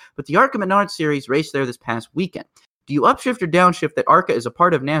Speedway, but the ARCA Menard Series raced there this past weekend. Do you upshift or downshift that ARCA is a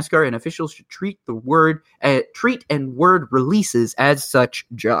part of NASCAR and officials should treat and word releases as such,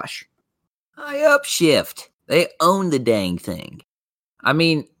 Josh? I upshift. They own the dang thing. I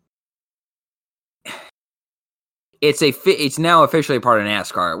mean, it's now officially a part of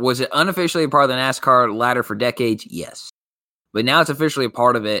NASCAR. Was it unofficially a part of the NASCAR ladder for decades? Yes. But now it's officially a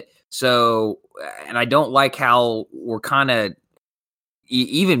part of it. So, and I don't like how we're kind of,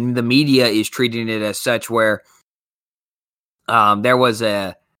 even the media is treating it as such, where there was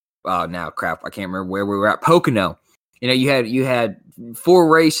I can't remember where we were at. Pocono. You know, you had 4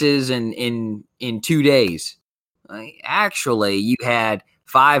 races in 2 days. Actually, you had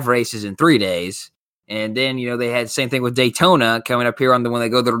 5 races in 3 days. And then, you know, they had the same thing with Daytona coming up here when they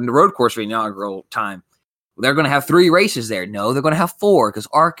go to the road course for the inaugural time. They're going to have 3 races there. No, they're going to have 4 because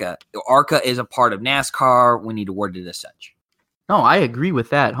ARCA is a part of NASCAR. We need to word it as such. No, I agree with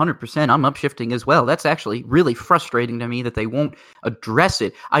that 100%. I'm upshifting as well. That's actually really frustrating to me that they won't address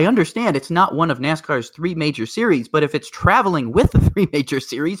it. I understand it's not one of NASCAR's 3 major series, but if it's traveling with the 3 major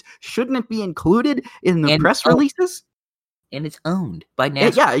series, shouldn't it be included in the press releases? And it's owned by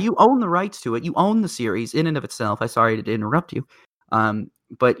NASCAR. Yeah, you own the rights to it. You own the series in and of itself. I'm sorry to interrupt you,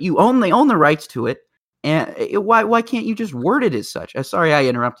 but they own the rights to it. And why can't you just word it as such? Sorry, I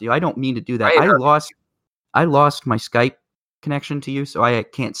interrupted you. I don't mean to do that. I lost my Skype connection to you, so I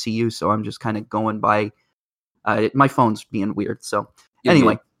can't see you. So I'm just kind of going by my phone's being weird. So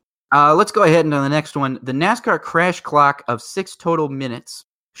anyway, let's go ahead and on the next one. The NASCAR crash clock of 6 total minutes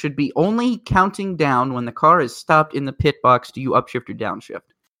should be only counting down when the car is stopped in the pit box. Do you upshift or downshift?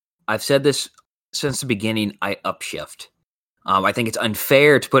 I've said this since the beginning. I upshift. I think it's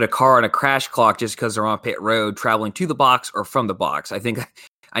unfair to put a car on a crash clock just because they're on pit road traveling to the box or from the box.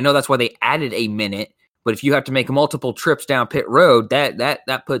 I know that's why they added a minute, but if you have to make multiple trips down pit road,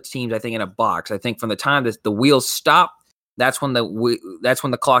 that puts teams, I think, in a box. I think from the time that the wheels stop, that's when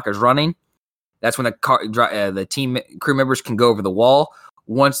the clock is running. That's when the team crew members can go over the wall.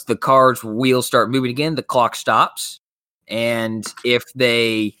 Once the car's wheels start moving again, the clock stops. And if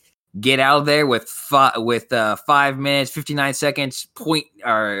they get out of there with 5 minutes, 59 seconds,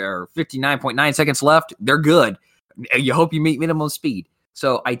 or 59.9 seconds left, they're good. You hope you meet minimum speed.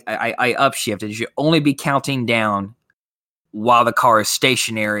 So I upshift. It should only be counting down while the car is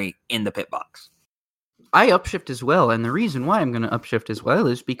stationary in the pit box. I upshift as well, and the reason why I'm going to upshift as well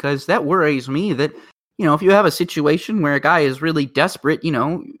is because that worries me that, if you have a situation where a guy is really desperate,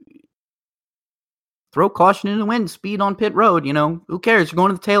 throw caution in the wind, speed on pit road, who cares? You're going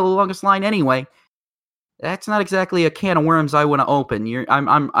to the tail of the longest line anyway. That's not exactly a can of worms I want to open.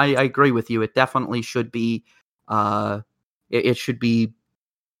 I agree with you. It definitely should be. It should be.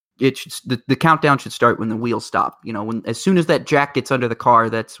 The countdown should start when the wheels stop. As soon as that jack gets under the car,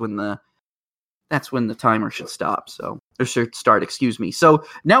 that's when the timer should stop. Or should start. Excuse me. So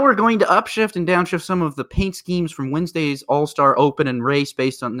now we're going to upshift and downshift some of the paint schemes from Wednesday's All-Star Open and race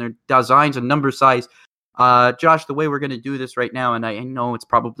based on their designs and number size. Josh, the way we're going to do this right now, and I know it's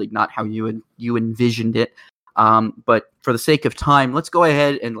probably not how you envisioned it, but for the sake of time, let's go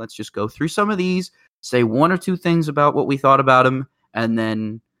ahead and let's just go through some of these, say one or two things about what we thought about them, and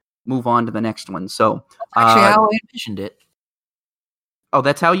then move on to the next one. So, actually, how I envisioned it. Oh,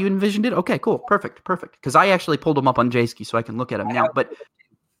 that's how you envisioned it? Okay, cool, perfect. Because I actually pulled them up on J-Ski so I can look at them now. But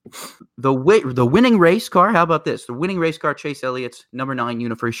the winning race car, how about this? The winning race car, Chase Elliott's number 9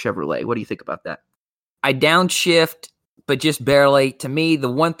 Universe Chevrolet. What do you think about that? I downshift, but just barely. To me,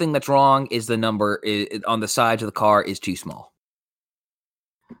 the one thing that's wrong is the number on the sides of the car is too small.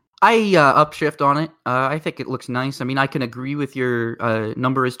 I upshift on it. I think it looks nice. I mean, I can agree with your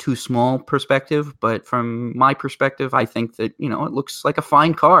number is too small perspective, but from my perspective, I think that, it looks like a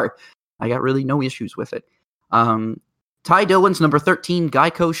fine car. I got really no issues with it. Ty Dillon's number 13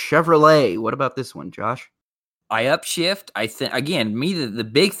 Geico Chevrolet. What about this one, Josh? I upshift. I think, again, the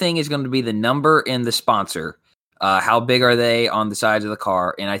big thing is going to be the number and the sponsor. How big are they on the sides of the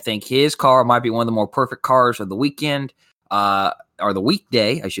car? And I think his car might be one of the more perfect cars of the weekend, or the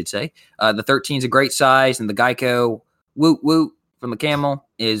weekday, I should say. The 13 is a great size, and the Geico woot woot from the Camel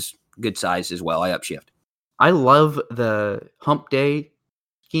is good size as well. I upshift. I love the hump day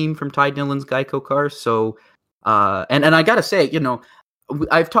scheme from Ty Dillon's Geico cars. So, and I got to say,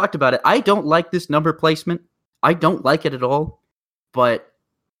 I've talked about it. I don't like this number placement. I don't like it at all, but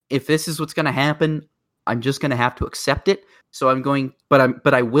if this is what's going to happen, I'm just going to have to accept it. So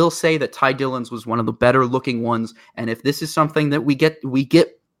but I will say that Ty Dillon's was one of the better looking ones. And if this is something that we get,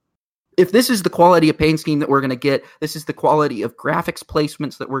 if this is the quality of paint scheme that we're going to get, this is the quality of graphics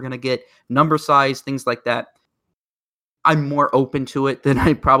placements that we're going to get, number size, things like that, I'm more open to it than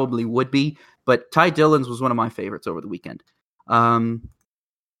I probably would be. But Ty Dillon's was one of my favorites over the weekend.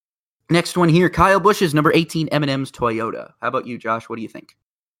 Next one here, Kyle Busch's number 18 M&M's Toyota. How about you, Josh? What do you think?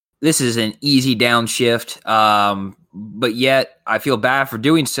 This is an easy downshift, but yet I feel bad for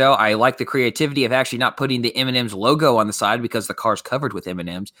doing so. I like the creativity of actually not putting the M&M's logo on the side because the car's covered with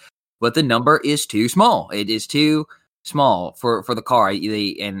M&M's, but the number is too small. It is too small for the car,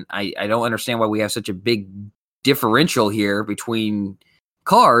 and I don't understand why we have such a big differential here between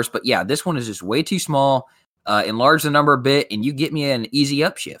cars, but yeah, this one is just way too small. Enlarge the number a bit, and you get me an easy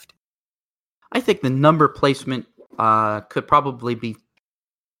upshift. I think the number placement could probably be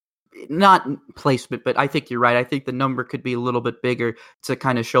not placement, but I think you're right. I think the number could be a little bit bigger to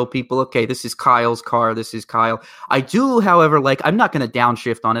kind of show people, okay, this is Kyle's car. This is Kyle. I do, however, I'm not going to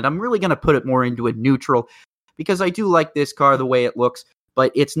downshift on it. I'm really going to put it more into a neutral because I do like this car the way it looks,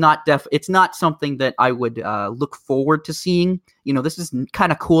 but it's not something that I would look forward to seeing. This is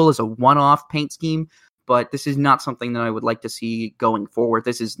kind of cool as a one-off paint scheme, but this is not something that I would like to see going forward.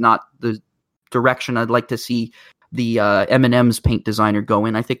 This is not the direction I'd like to see the M&M's paint designer go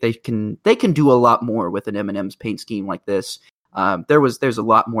in. I think they can do a lot more with an M&M's paint scheme like this. There's a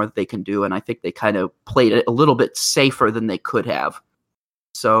lot more that they can do, and I think they kind of played it a little bit safer than they could have.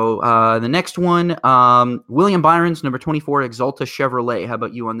 So the next one, William Byron's number 24 Exalta Chevrolet. How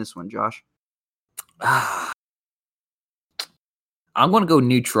about you on this one, Josh? I'm going to go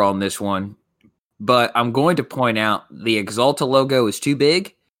neutral on this one, but I'm going to point out the Exalta logo is too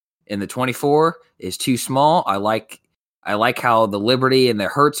big and the 24 is too small. I like how the Liberty and the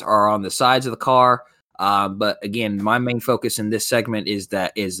Hertz are on the sides of the car. But again, my main focus in this segment is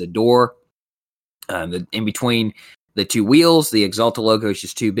the door, in between the two wheels. The Exalta logo is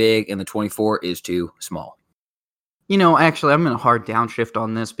just too big, and the 24 is too small. Actually, I'm going to hard downshift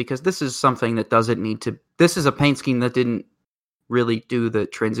on this because this is something that doesn't need to. This is a paint scheme that didn't really do the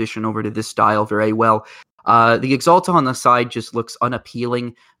transition over to this style very well. The Exalta on the side just looks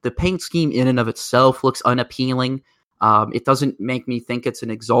unappealing. The paint scheme in and of itself looks unappealing. It doesn't make me think it's an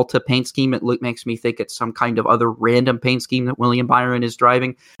Exalta paint scheme. It makes me think it's some kind of other random paint scheme that William Byron is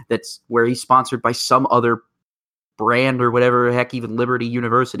driving. That's where he's sponsored by some other brand or whatever, heck, even Liberty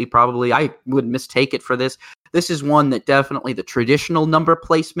University probably. I would mistake it for this. This is one that definitely the traditional number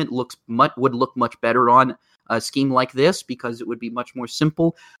placement would look much better on. scheme like this because it would be much more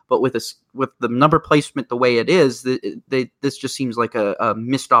simple. But with the number placement the way it is, this just seems like a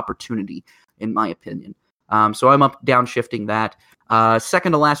missed opportunity, in my opinion. So I'm downshifting that.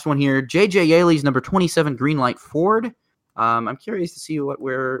 Second to last one here, J.J. Yaley's number 27 Greenlight Ford. I'm curious to see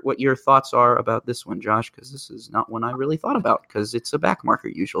what your thoughts are about this one, Josh, because this is not one I really thought about because it's a back marker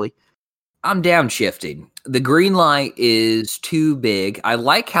usually. I'm downshifting. The green light is too big. I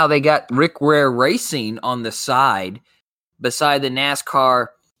like how they got Rick Ware Racing on the side beside the NASCAR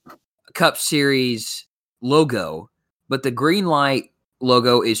Cup Series logo, but the green light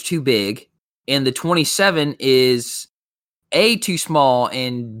logo is too big, and the 27 is A, too small,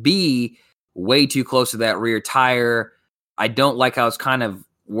 and B, way too close to that rear tire. I don't like how it's kind of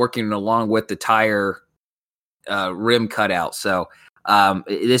working along with the tire rim cutout. So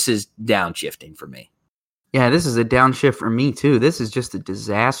this is downshifting for me. Yeah, this is a downshift for me too. This is just a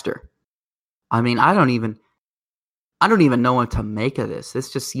disaster. I mean, I don't even know what to make of this.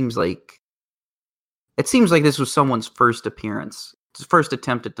 This just seems like this was someone's first appearance, first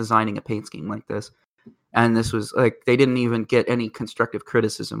attempt at designing a paint scheme like this. And this was like, they didn't even get any constructive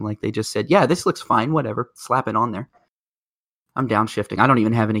criticism. Like they just said, yeah, this looks fine, whatever, slap it on there. I'm downshifting. I don't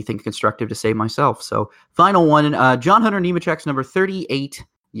even have anything constructive to say myself. So final one, John Hunter Nemechek's number 38,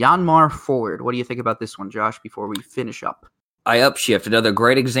 Yanmar Ford. What do you think about this one, Josh, before we finish up? I upshift. Another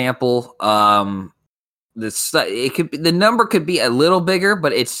great example. The number could be a little bigger,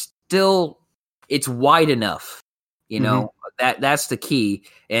 but it's wide enough. You know, that's the key.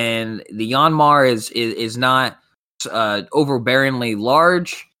 And the Yanmar is not overbearingly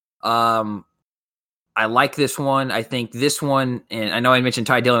large. I like this one. I think this one, and I know I mentioned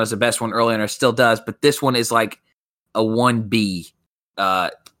Ty Dillon as the best one earlier, and it still does, but this one is like a 1B,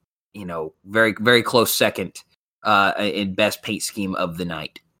 very, very close second in best paint scheme of the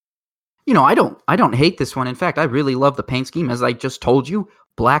night. You know, I don't hate this one. In fact, I really love the paint scheme. As I just told you,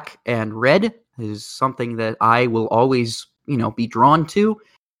 black and red is something that I will always, be drawn to.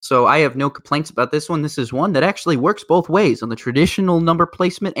 So I have no complaints about this one. This is one that actually works both ways, on the traditional number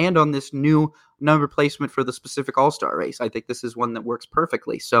placement and on this new number placement for the specific All-Star race. I think this is one that works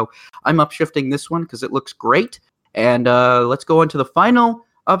perfectly. So I'm upshifting this one because it looks great. And let's go on to the final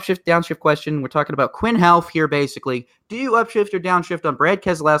upshift, downshift question. We're talking about Quinn Half here, basically. Do you upshift or downshift on Brad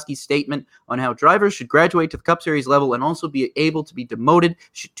Keselowski's statement on how drivers should graduate to the Cup Series level and also be able to be demoted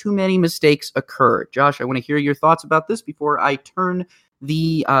should too many mistakes occur? Josh, I want to hear your thoughts about this before I turn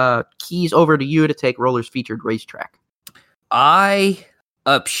the keys over to you to take Rollers Featured Racetrack. I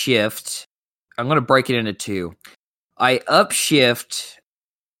upshift. I'm going to break it into two. I upshift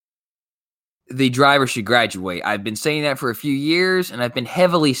the driver should graduate. I've been saying that for a few years, and I've been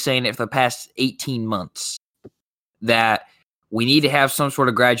heavily saying it for the past 18 months, that we need to have some sort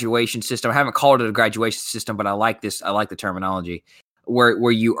of graduation system. I haven't called it a graduation system, but I like this. I like the terminology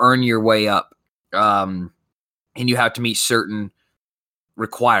where you earn your way up, and you have to meet certain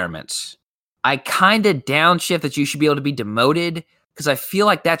requirements. I kind of downshift that you should be able to be demoted, because I feel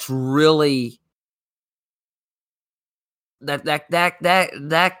like that's really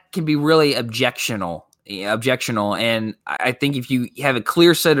that can be really objectionable. And I think if you have a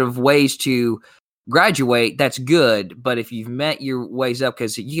clear set of ways to graduate, that's good. But if you've met your ways up,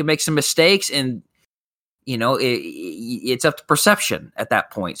 because you can make some mistakes, and it's up to perception at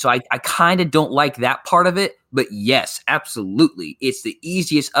that point. So I kind of don't like that part of it. But yes, absolutely, it's the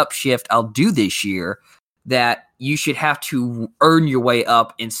easiest upshift I'll do this year, that you should have to earn your way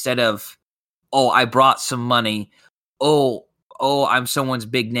up instead of, oh, I brought some money. Oh, I'm someone's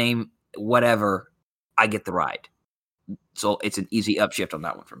big name, whatever, I get the ride. So it's an easy upshift on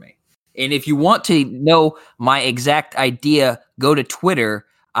that one for me. And if you want to know my exact idea, go to Twitter.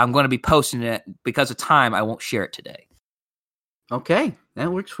 I'm going to be posting it. Because of time, I won't share it today. Okay,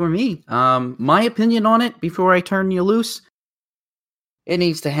 that works for me. My opinion on it, before I turn you loose, it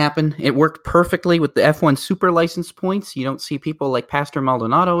needs to happen. It worked perfectly with the F1 Super License points. You don't see people like Pastor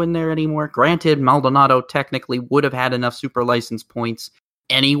Maldonado in there anymore. Granted, Maldonado technically would have had enough Super License points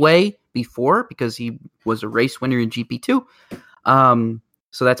anyway before, because he was a race winner in GP2.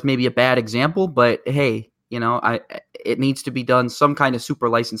 So that's maybe a bad example, but hey, it needs to be done. Some kind of Super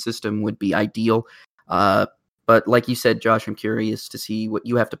License system would be ideal. But like you said, Josh, I'm curious to see what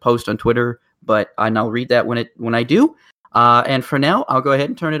you have to post on Twitter, and I'll read that when I do. And for now, I'll go ahead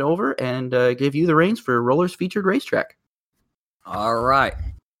and turn it over and give you the reins for Rollers Featured Racetrack. All right.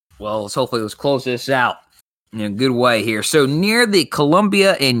 Well, let's close this out in a good way here. So near the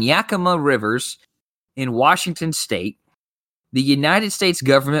Columbia and Yakima Rivers in Washington State, the United States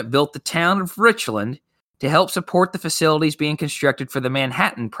government built the town of Richland to help support the facilities being constructed for the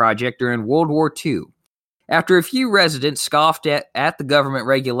Manhattan Project during World War II. After a few residents scoffed at the government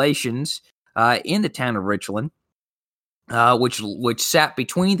regulations in the town of Richland, which sat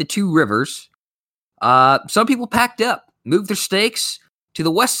between the two rivers, some people packed up, moved their stakes to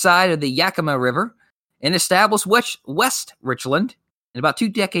the west side of the Yakima River, and established West Richland. And about 2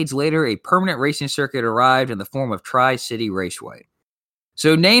 decades later, a permanent racing circuit arrived in the form of Tri-City Raceway.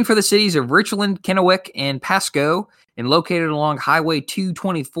 So named for the cities of Richland, Kennewick, and Pasco, and located along Highway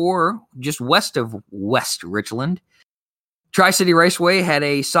 224, just west of West Richland, Tri-City Raceway had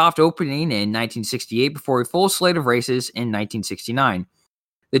a soft opening in 1968 before a full slate of races in 1969.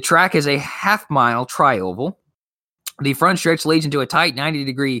 The track is a half-mile tri-oval. The front stretch leads into a tight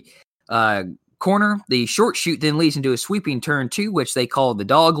 90-degree corner. The short chute then leads into a sweeping turn 2, which they call the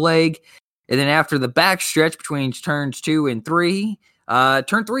dog leg. And then after the back stretch between turns 2 and 3,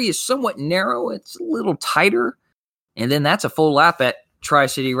 turn 3 is somewhat narrow. It's a little tighter. And then that's a full lap at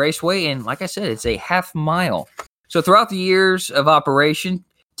Tri-City Raceway. And like I said, it's a half mile. So throughout the years of operation,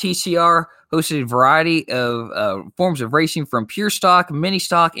 TCR hosted a variety of forms of racing, from pure stock, mini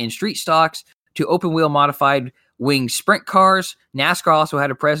stock, and street stocks to open-wheel modified wing sprint cars. NASCAR also had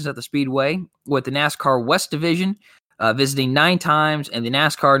a presence at the Speedway, with the NASCAR West Division visiting 9 times and the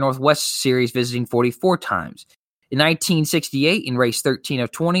NASCAR Northwest Series visiting 44 times. In 1968, in race 13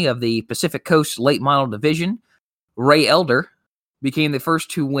 of 20 of the Pacific Coast Late Model Division, Ray Elder became the first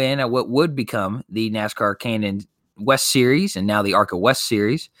to win at what would become the NASCAR Canyon West Series and now the ARCA West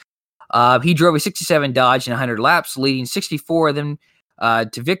Series. He drove a 67 Dodge in 100 laps, leading 64 of them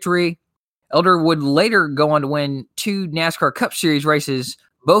to victory. Elder would later go on to win 2 NASCAR Cup Series races,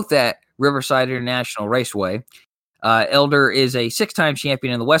 both at Riverside International Raceway. Elder is a 6-time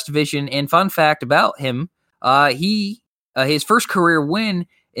champion in the West Division, and fun fact about him, his first career win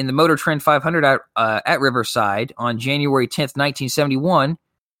in the Motor Trend 500 at Riverside on January 10th, 1971,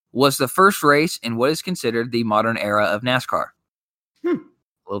 was the first race in what is considered the modern era of NASCAR. A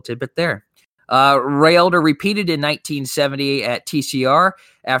little tidbit there. Ray Elder repeated in 1970 at TCR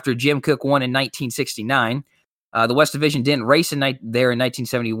after Jim Cook won in 1969. The West Division didn't race there in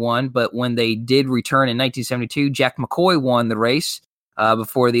 1971, but when they did return in 1972, Jack McCoy won the race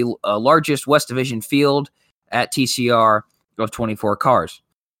before the largest West Division field at TCR of 24 cars.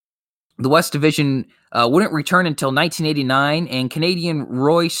 The West Division wouldn't return until 1989, and Canadian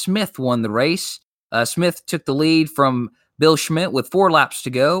Roy Smith won the race. Smith took the lead from Bill Schmidt with 4 laps to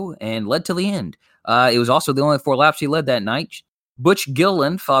go and led to the end. It was also the only 4 laps he led that night. Butch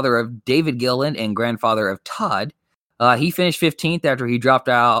Gilliland, father of David Gilliland and grandfather of Todd, he finished 15th after he dropped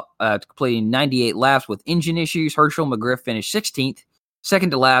out, completing 98 laps with engine issues. Herschel McGriff finished 16th,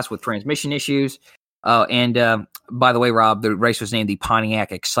 second to last with transmission issues. And by the way, Rob, the race was named the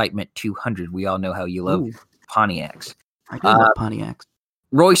Pontiac Excitement 200. We all know how you love Pontiacs. I do love Pontiacs.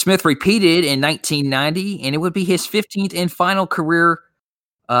 Roy Smith repeated in 1990, and it would be his 15th and final career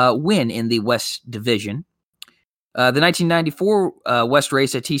win in the West Division. The 1994 West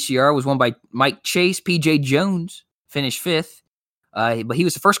race at TCR was won by Mike Chase. P.J. Jones finished 5th, but he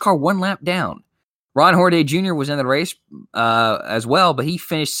was the first car 1 lap down. Ron Hornaday Jr. was in the race as well, but he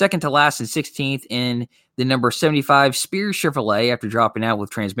finished second to last and 16th in the number 75 Spears Chevrolet after dropping out with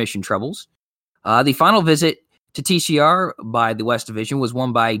transmission troubles. The final visit to TCR by the West Division was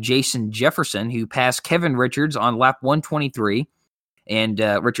won by Jason Jefferson, who passed Kevin Richards on lap 123, and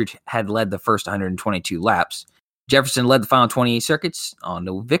Richards had led the first 122 laps. Jefferson led the final 28 circuits on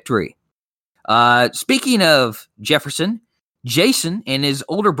to victory. Speaking of Jefferson, Jason and his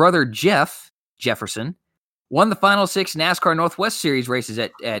older brother Jeff Jefferson won the final 6 NASCAR Northwest Series races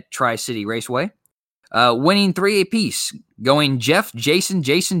at Tri-City Raceway, winning 3 apiece, going Jeff, Jason,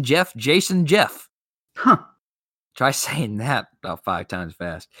 Jason, Jeff, Jason, Jeff. Huh. Try saying that about 5 times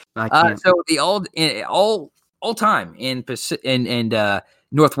fast. I can't. So the all time in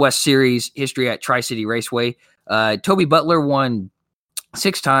Northwest Series history at Tri-City Raceway, Toby Butler won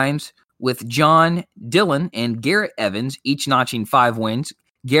 6 times, with John Dillon and Garrett Evans each notching 5 wins.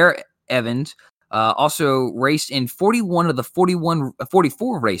 Garrett Evans also raced in 41 of the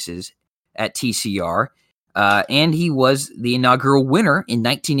 44 races at TCR, and he was the inaugural winner in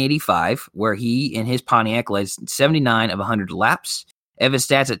 1985, where he and his Pontiac led 79 of 100 laps. Evans'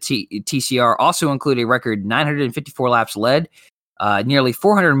 stats at TCR also include a record 954 laps led, nearly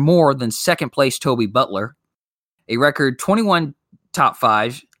 400 more than second-place Toby Butler, a record 21 top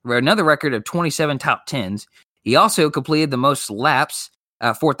 5s, another record of 27 top 10s. He also completed the most laps,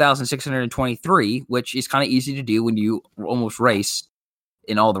 4,623, which is kind of easy to do when you almost race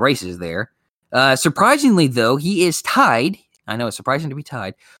in all the races there. Surprisingly, though, he is tied. I know it's surprising to be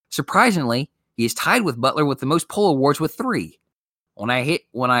tied. Surprisingly, he is tied with Butler with the most pole awards with 3.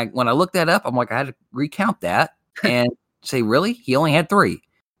 when I looked that up, I'm like, I had to recount that and say, really? He only had 3.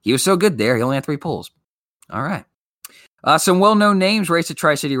 He was so good there. He only had 3 pulls. All right. Some well-known names raced at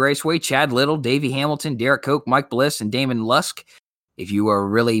Tri-City Raceway: Chad Little, Davey Hamilton, Derek Koch, Mike Bliss, and Damon Lusk. If you are a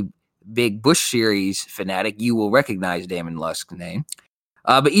really big Busch Series fanatic, you will recognize Damon Lusk's name.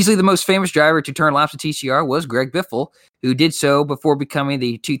 But easily the most famous driver to turn laps at TCR was Greg Biffle, who did so before becoming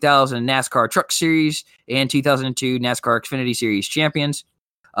the 2000 NASCAR Truck Series and 2002 NASCAR Xfinity Series champions.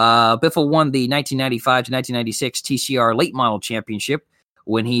 Biffle won the 1995 to 1996 TCR Late Model Championship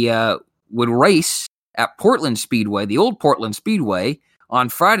when he would race at Portland Speedway, the old Portland Speedway, on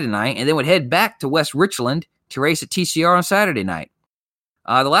Friday night, and then would head back to West Richland to race at TCR on Saturday night.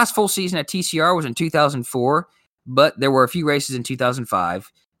 The last full season at TCR was in 2004, but there were a few races in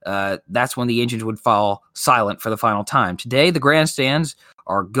 2005. That's when the engines would fall silent for the final time. Today, the grandstands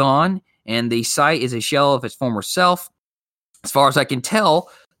are gone, and the site is a shell of its former self. As far as I can tell,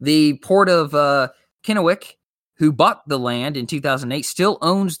 the Port of Kennewick, who bought the land in 2008, still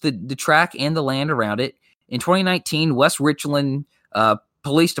owns the track and the land around it. In 2019, West Richland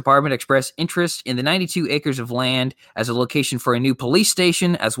Police Department expressed interest in the 92 acres of land as a location for a new police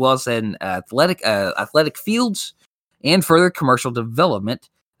station, as well as an athletic fields and further commercial development.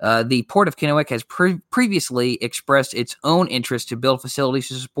 The Port of Kennewick has previously expressed its own interest to build facilities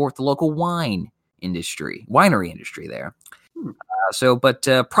to support the local winery industry there. But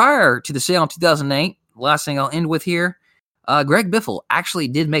prior to the sale in 2008, last thing I'll end with here, Greg Biffle actually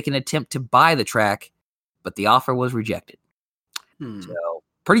did make an attempt to buy the track, but the offer was rejected. So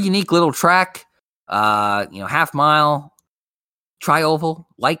pretty unique little track, half mile, tri-oval,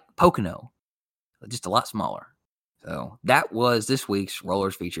 like Pocono, just a lot smaller. So that was this week's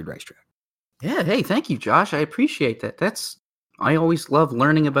Rollers Featured Racetrack. Yeah, hey, thank you, Josh. I appreciate that. I always love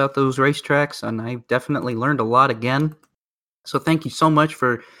learning about those racetracks, and I definitely learned a lot again. So thank you so much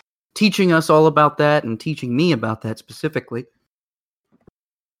for teaching us all about that and teaching me about that specifically.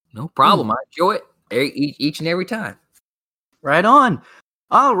 No problem. I enjoy it each and every time. Right on.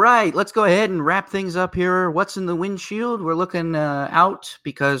 All right, let's go ahead and wrap things up here. What's in the windshield? We're looking out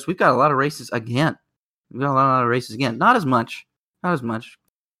because we've got a lot of races again. Not as much,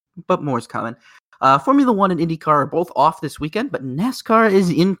 but more is coming. Formula One and IndyCar are both off this weekend, but NASCAR is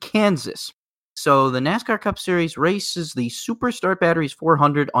in Kansas. So the NASCAR Cup Series races the Super Start Batteries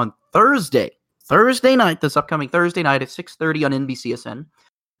 400 on Thursday night, this upcoming Thursday night at 6:30 on NBCSN.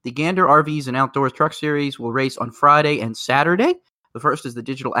 The Gander RVs and Outdoors Truck Series will race on Friday and Saturday. The first is the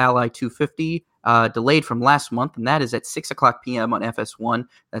Digital Ally 250, delayed from last month, and that is at 6 o'clock p.m. on FS1.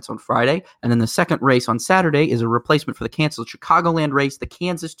 That's on Friday. And then the second race on Saturday is a replacement for the canceled Chicagoland race. The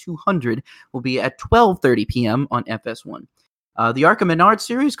Kansas 200 will be at 12:30 p.m. on FS1. The ARCA Menard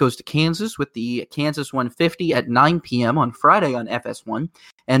Series goes to Kansas with the Kansas 150 at 9 p.m. on Friday on FS1.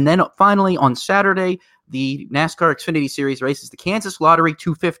 And then finally on Saturday, the NASCAR Xfinity Series races the Kansas Lottery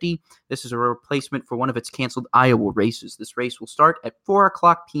 250. This is a replacement for one of its canceled Iowa races. This race will start at 4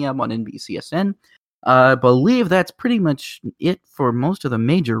 o'clock p.m. on NBCSN. I believe that's pretty much it for most of the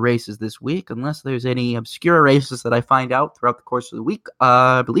major races this week, unless there's any obscure races that I find out throughout the course of the week.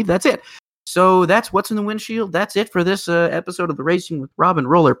 I believe that's it. So that's what's in the windshield. That's it for this episode of the Racing with Rob and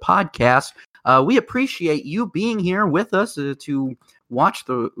Roller podcast. We appreciate you being here with us to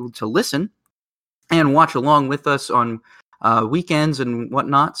listen and watch along with us on weekends and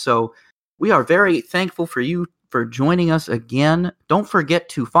whatnot. So we are very thankful for you for joining us again. Don't forget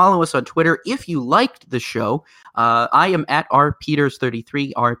to follow us on Twitter if you liked the show. I am at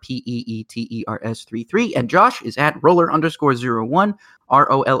rpeters33, RPEETERS33, and Josh is at roller_01,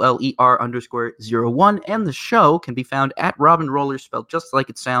 ROLLER_01, and the show can be found at Robin Roller, spelled just like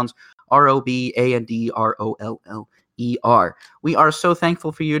it sounds, ROBANDROLLER. We are so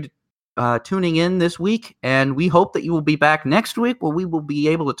thankful for you tuning in this week, and we hope that you will be back next week where we will be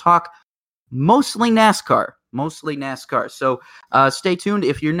able to talk mostly NASCAR. So stay tuned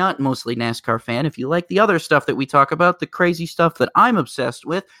if you're not mostly NASCAR fan. If you like the other stuff that we talk about, the crazy stuff that I'm obsessed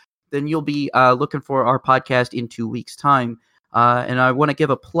with, then you'll be looking for our podcast in 2 weeks' time. And I want to give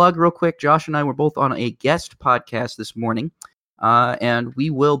a plug real quick. Josh and I were both on a guest podcast this morning, and we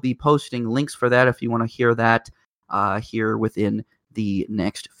will be posting links for that if you want to hear that here within the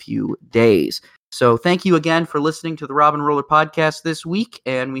next few days. So thank you again for listening to the Rob and Roller podcast this week,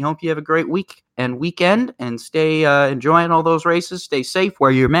 and we hope you have a great week and weekend, and stay enjoying all those races. Stay safe,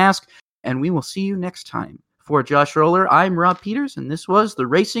 wear your mask, and we will see you next time. For Josh Roller, I'm Rob Peters, and this was the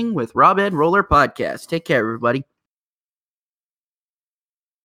Racing with Rob and Roller podcast. Take care, everybody.